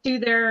up to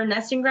their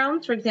nesting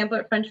grounds, for example,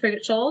 at French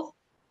Frigate Shoals,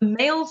 the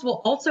males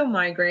will also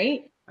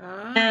migrate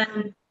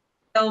and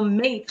they'll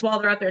mate while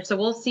they're up there. So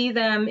we'll see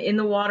them in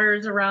the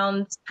waters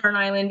around Turn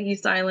Island,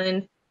 East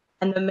Island,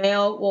 and the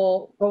male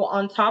will go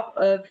on top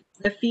of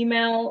the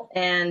female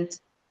and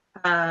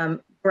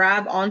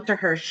grab onto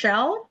her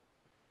shell.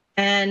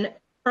 And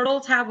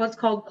turtles have what's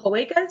called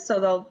cloacas, so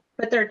they'll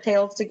put their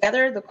tails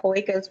together. The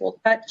cloacas will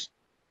touch,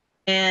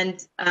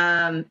 and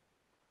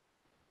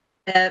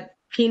the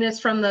penis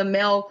from the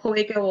male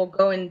cloaca will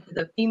go into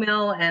the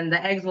female, and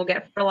the eggs will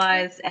get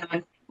fertilized.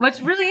 And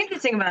what's really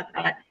interesting about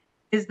that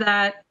is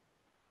that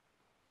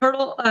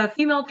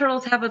female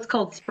turtles have what's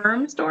called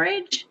sperm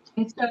storage,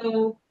 and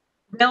so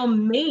they'll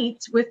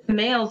mate with the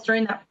males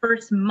during that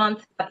first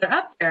month that they're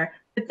up there.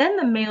 But then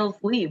the males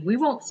leave. We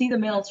won't see the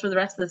males for the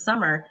rest of the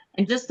summer,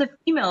 and just the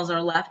females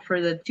are left for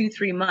the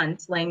 2-3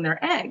 months laying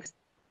their eggs.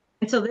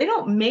 And so they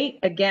don't mate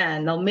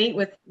again. They'll mate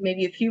with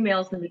maybe a few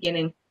males in the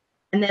beginning,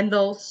 and then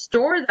they'll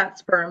store that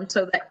sperm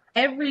so that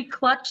every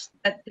clutch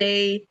that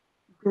they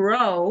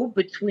grow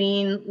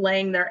between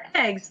laying their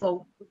eggs,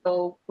 they'll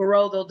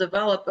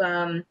develop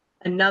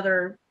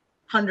another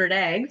 100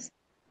 eggs,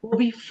 will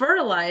be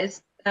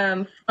fertilized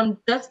from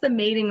just the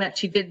mating that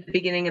she did at the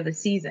beginning of the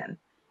season.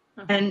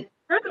 And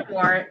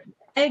furthermore,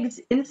 eggs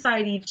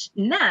inside each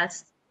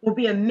nest will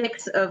be a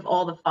mix of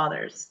all the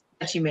fathers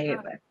that she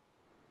mated with.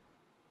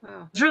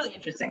 Wow. It's really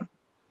interesting.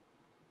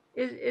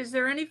 Is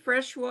there any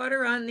fresh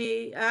water on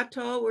the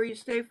atoll where you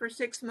stay for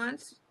 6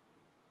 months?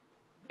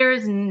 There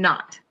is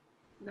not.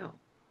 No.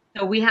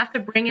 So we have to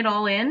bring it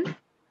all in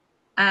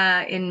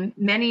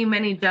many,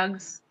 many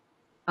jugs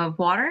of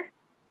water.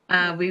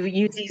 We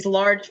use these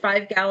large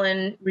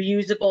 5-gallon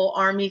reusable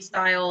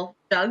Army-style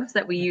jugs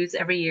that we use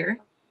every year.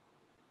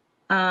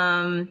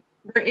 There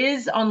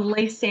is on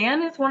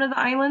Laysan, it's one of the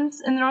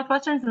islands in the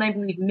Northwesterns, and I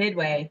believe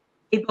Midway.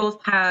 They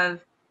both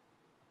have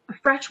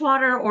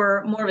freshwater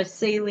or more of a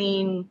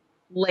saline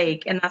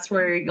lake, and that's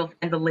where you'll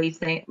find the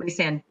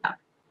Laysan duck.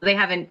 They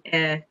have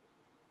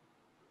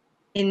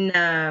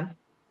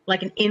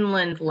like an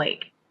inland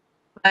lake,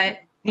 but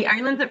the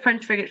islands at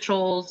French Frigate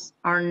Shoals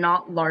are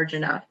not large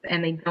enough,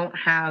 and they don't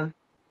have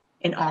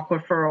an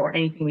aquifer or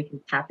anything we can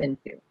tap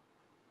into.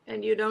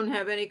 And you don't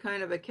have any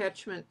kind of a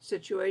catchment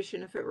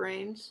situation if it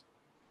rains?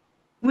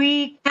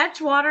 We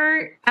catch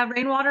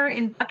rainwater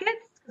in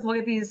buckets. We'll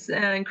get these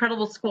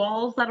incredible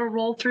squalls that'll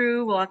roll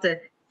through. We'll have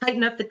to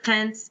tighten up the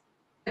tents,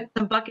 put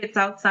some buckets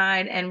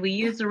outside, and we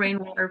use the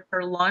rainwater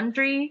for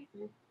laundry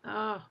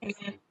and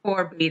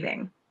for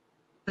bathing.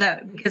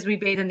 Because we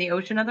bathe in the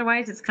ocean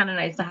otherwise, it's kind of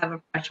nice to have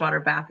a freshwater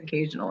bath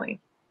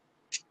occasionally.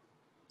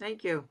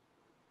 Thank you.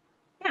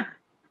 Yeah.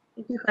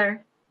 Thank you,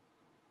 Claire.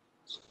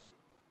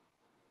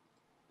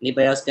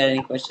 Anybody else got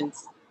any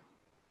questions?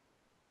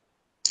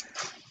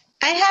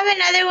 I have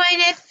another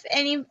one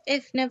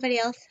if nobody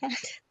else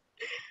has.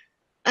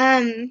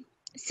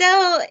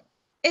 So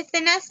if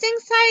the nesting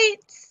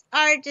sites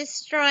are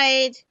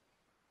destroyed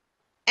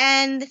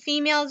and the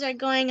females are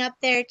going up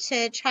there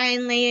to try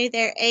and lay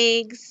their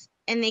eggs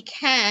and they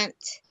can't,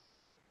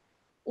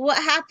 what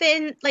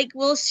happened? Like,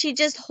 will she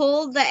just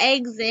hold the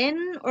eggs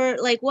in, or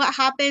like what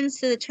happens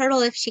to the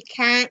turtle if she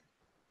can't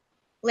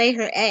lay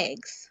her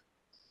eggs?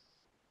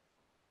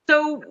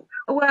 So,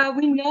 well,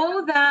 we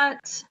know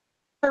that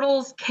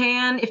turtles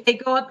can, if they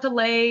go up to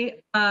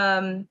lay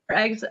their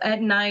eggs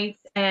at night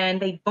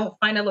and they don't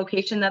find a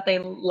location that they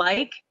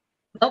like,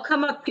 they'll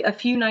come up a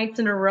few nights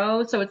in a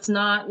row. So it's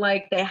not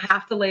like they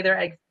have to lay their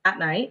eggs at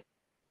night.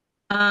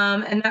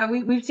 And that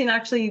we've seen,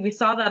 actually, we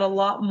saw that a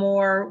lot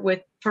more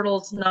with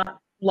turtles not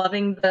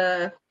loving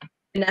the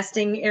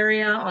nesting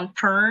area on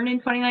Tern in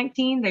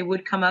 2019. They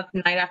would come up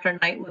night after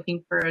night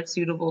looking for a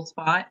suitable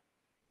spot.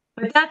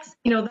 But that's,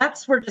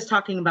 we're just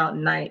talking about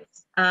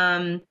nights.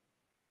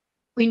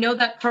 We know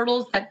that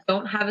turtles that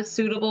don't have a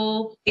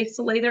suitable place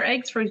to lay their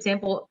eggs, for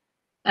example,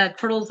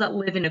 turtles that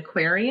live in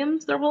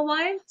aquariums their whole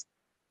lives,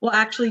 will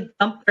actually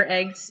dump their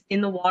eggs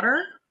in the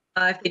water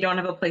if they don't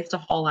have a place to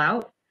haul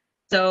out.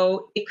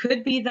 So it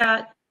could be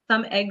that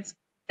some eggs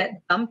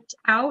get dumped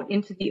out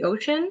into the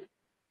ocean.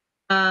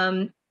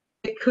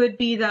 It could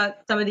be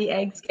that some of the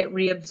eggs get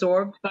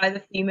reabsorbed by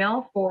the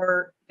female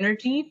for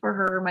energy for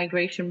her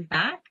migration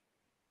back.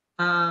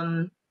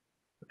 But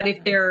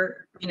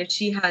if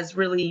she has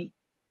really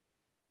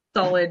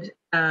solid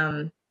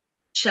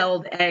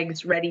shelled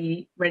eggs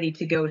ready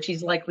to go,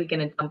 she's likely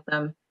going to dump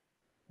them.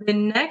 The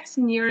next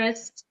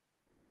nearest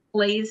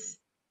place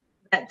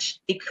that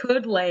they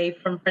could lay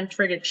from French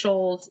Frigate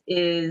Shoals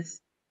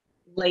is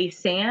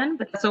Laysan,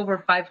 but that's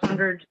over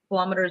 500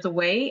 kilometers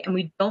away, and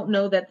we don't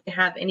know that they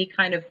have any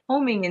kind of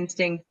homing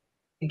instinct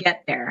to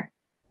get there.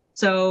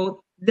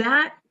 So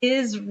that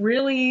is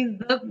really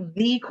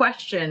the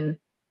question,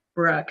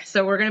 Brooke.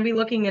 So we're going to be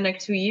looking the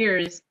next few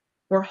years.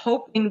 We're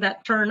hoping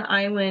that Tern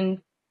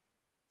Island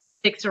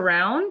sticks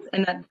around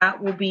and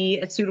that will be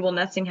a suitable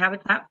nesting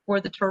habitat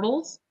for the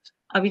turtles.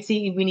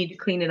 Obviously, we need to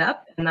clean it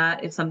up, and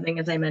that is something,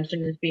 as I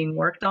mentioned, is being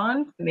worked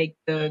on to make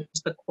the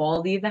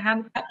quality of the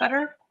habitat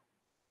better.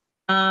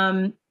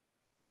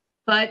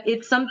 But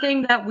it's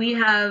something that we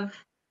have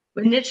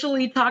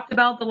initially talked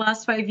about the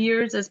last 5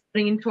 years as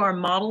putting into our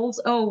models.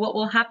 Oh, what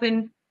will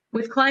happen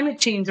with climate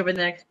change over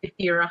the next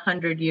 50 or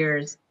 100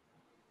 years?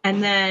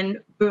 And then,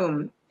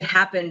 boom, it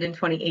happened in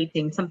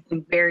 2018,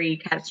 something very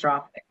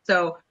catastrophic.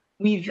 So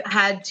we've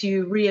had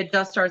to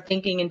readjust our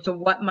thinking into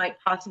what might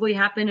possibly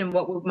happen and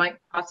what might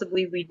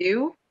possibly we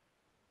do,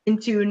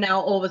 into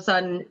now all of a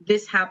sudden,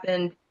 this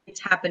happened, it's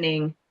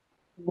happening,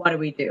 what do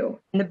we do?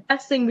 And the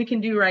best thing we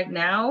can do right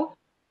now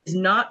is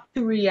not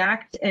to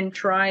react and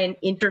try and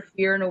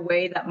interfere in a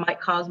way that might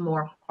cause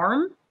more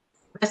harm.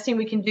 The best thing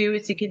we can do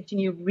is to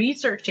continue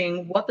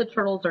researching what the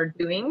turtles are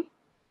doing,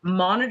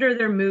 monitor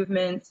their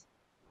movements,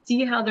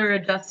 see how they're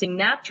adjusting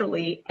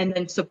naturally, and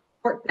then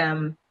support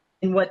them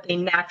in what they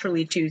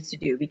naturally choose to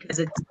do. Because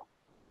it's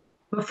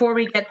before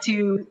we get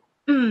to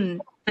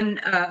human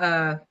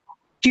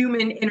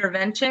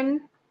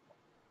intervention,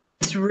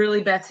 it's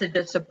really best to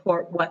just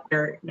support what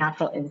their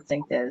natural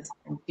instinct is,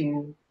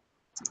 and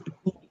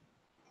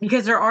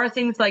because there are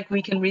things like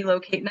we can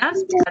relocate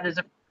nests, but that is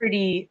a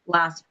pretty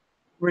last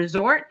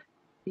resort,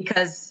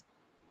 because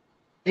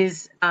it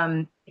is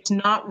it's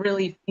not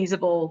really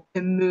feasible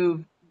to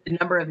move the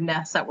number of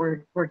nests that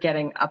we're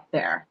getting up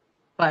there.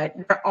 But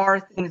there are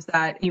things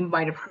that you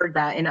might have heard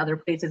that in other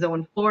places. Oh,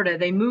 in Florida,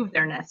 they move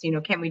their nests.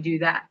 Can we do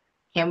that?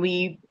 Can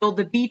we build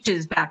the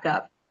beaches back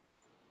up?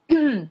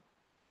 And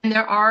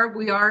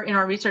we are in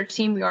our research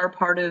team, we are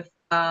part of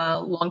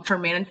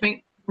long-term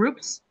management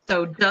groups.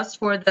 So just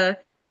for the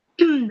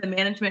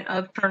management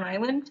of Tern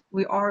Island,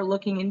 we are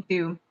looking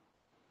into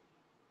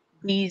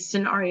these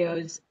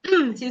scenarios,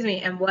 excuse me,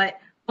 and what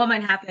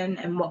might happen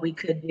and what we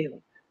could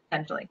do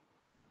potentially.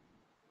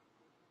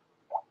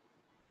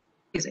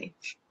 Excuse me.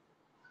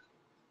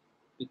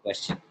 Good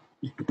question.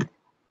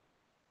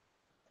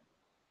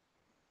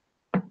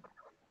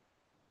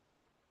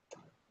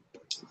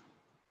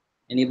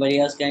 Anybody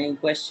else got any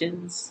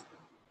questions?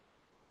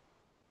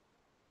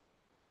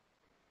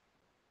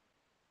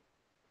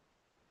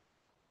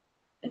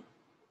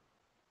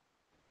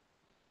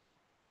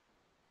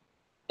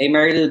 Hey,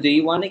 Marylou, do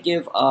you want to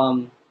give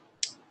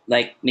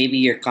like maybe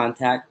your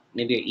contact,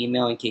 maybe your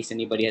email, in case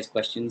anybody has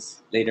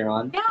questions later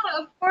on? Yeah,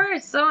 of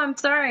course. So I'm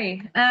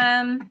sorry.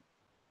 Let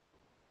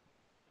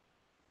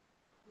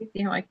me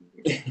see how I can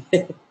do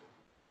this.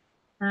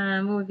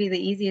 What would be the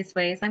easiest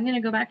way? So I'm going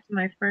to go back to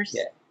my first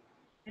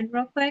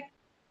real quick.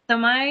 So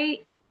my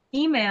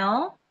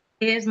email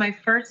is my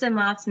first and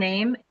last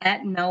name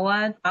at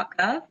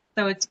NOAA.gov.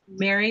 So it's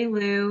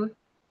Marylou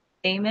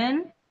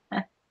Staman.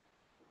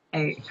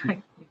 I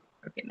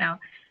broke it now.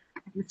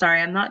 I'm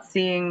sorry, I'm not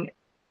seeing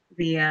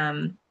the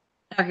oh,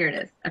 here it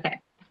is. Okay.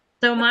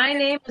 So my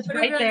name is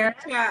right there.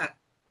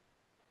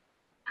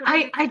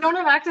 I don't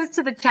have access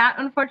to the chat,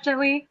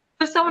 unfortunately.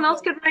 If someone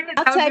else could write it,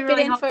 I'll type it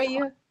in for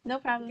you. No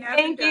problem.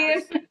 Thank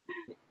you.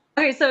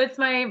 Okay, so it's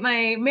my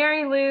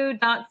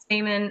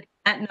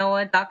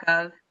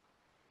marylou.staman@noaa.gov.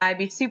 I'd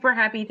be super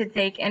happy to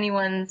take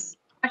anyone's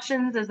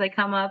questions as they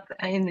come up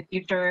in the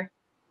future.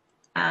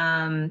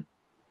 And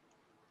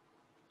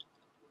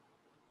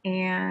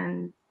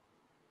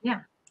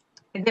yeah,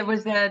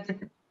 was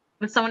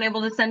someone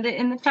able to send it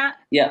in the chat?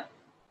 Yeah.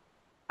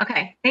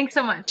 Okay, thanks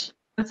so much.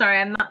 I'm sorry,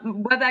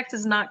 WebEx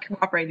is not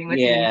cooperating with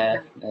me.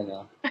 Yeah, I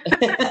know.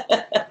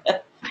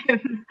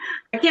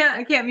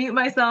 I can't mute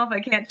myself. I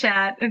can't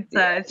chat. It's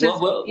it's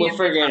just we'll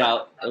figure it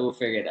out. We'll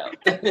figure it out.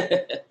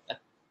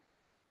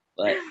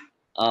 But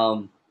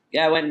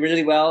yeah, it went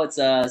really well. It's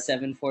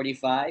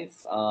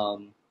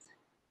 7:45.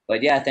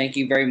 But yeah, thank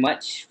you very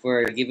much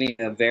for giving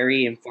a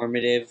very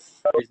informative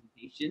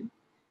presentation.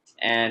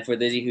 And for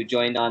those of you who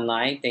joined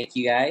online, thank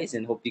you guys,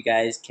 and hope you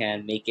guys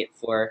can make it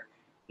for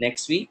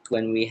next week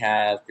when we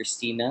have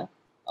Christina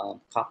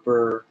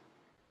Copper.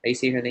 How do you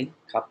say her name?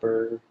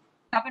 Coppenrath.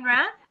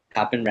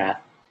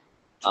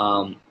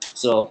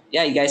 So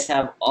yeah, you guys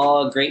have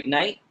all a great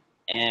night,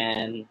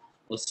 and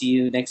we'll see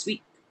you next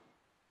week.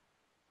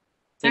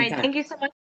 All right, thank you so much.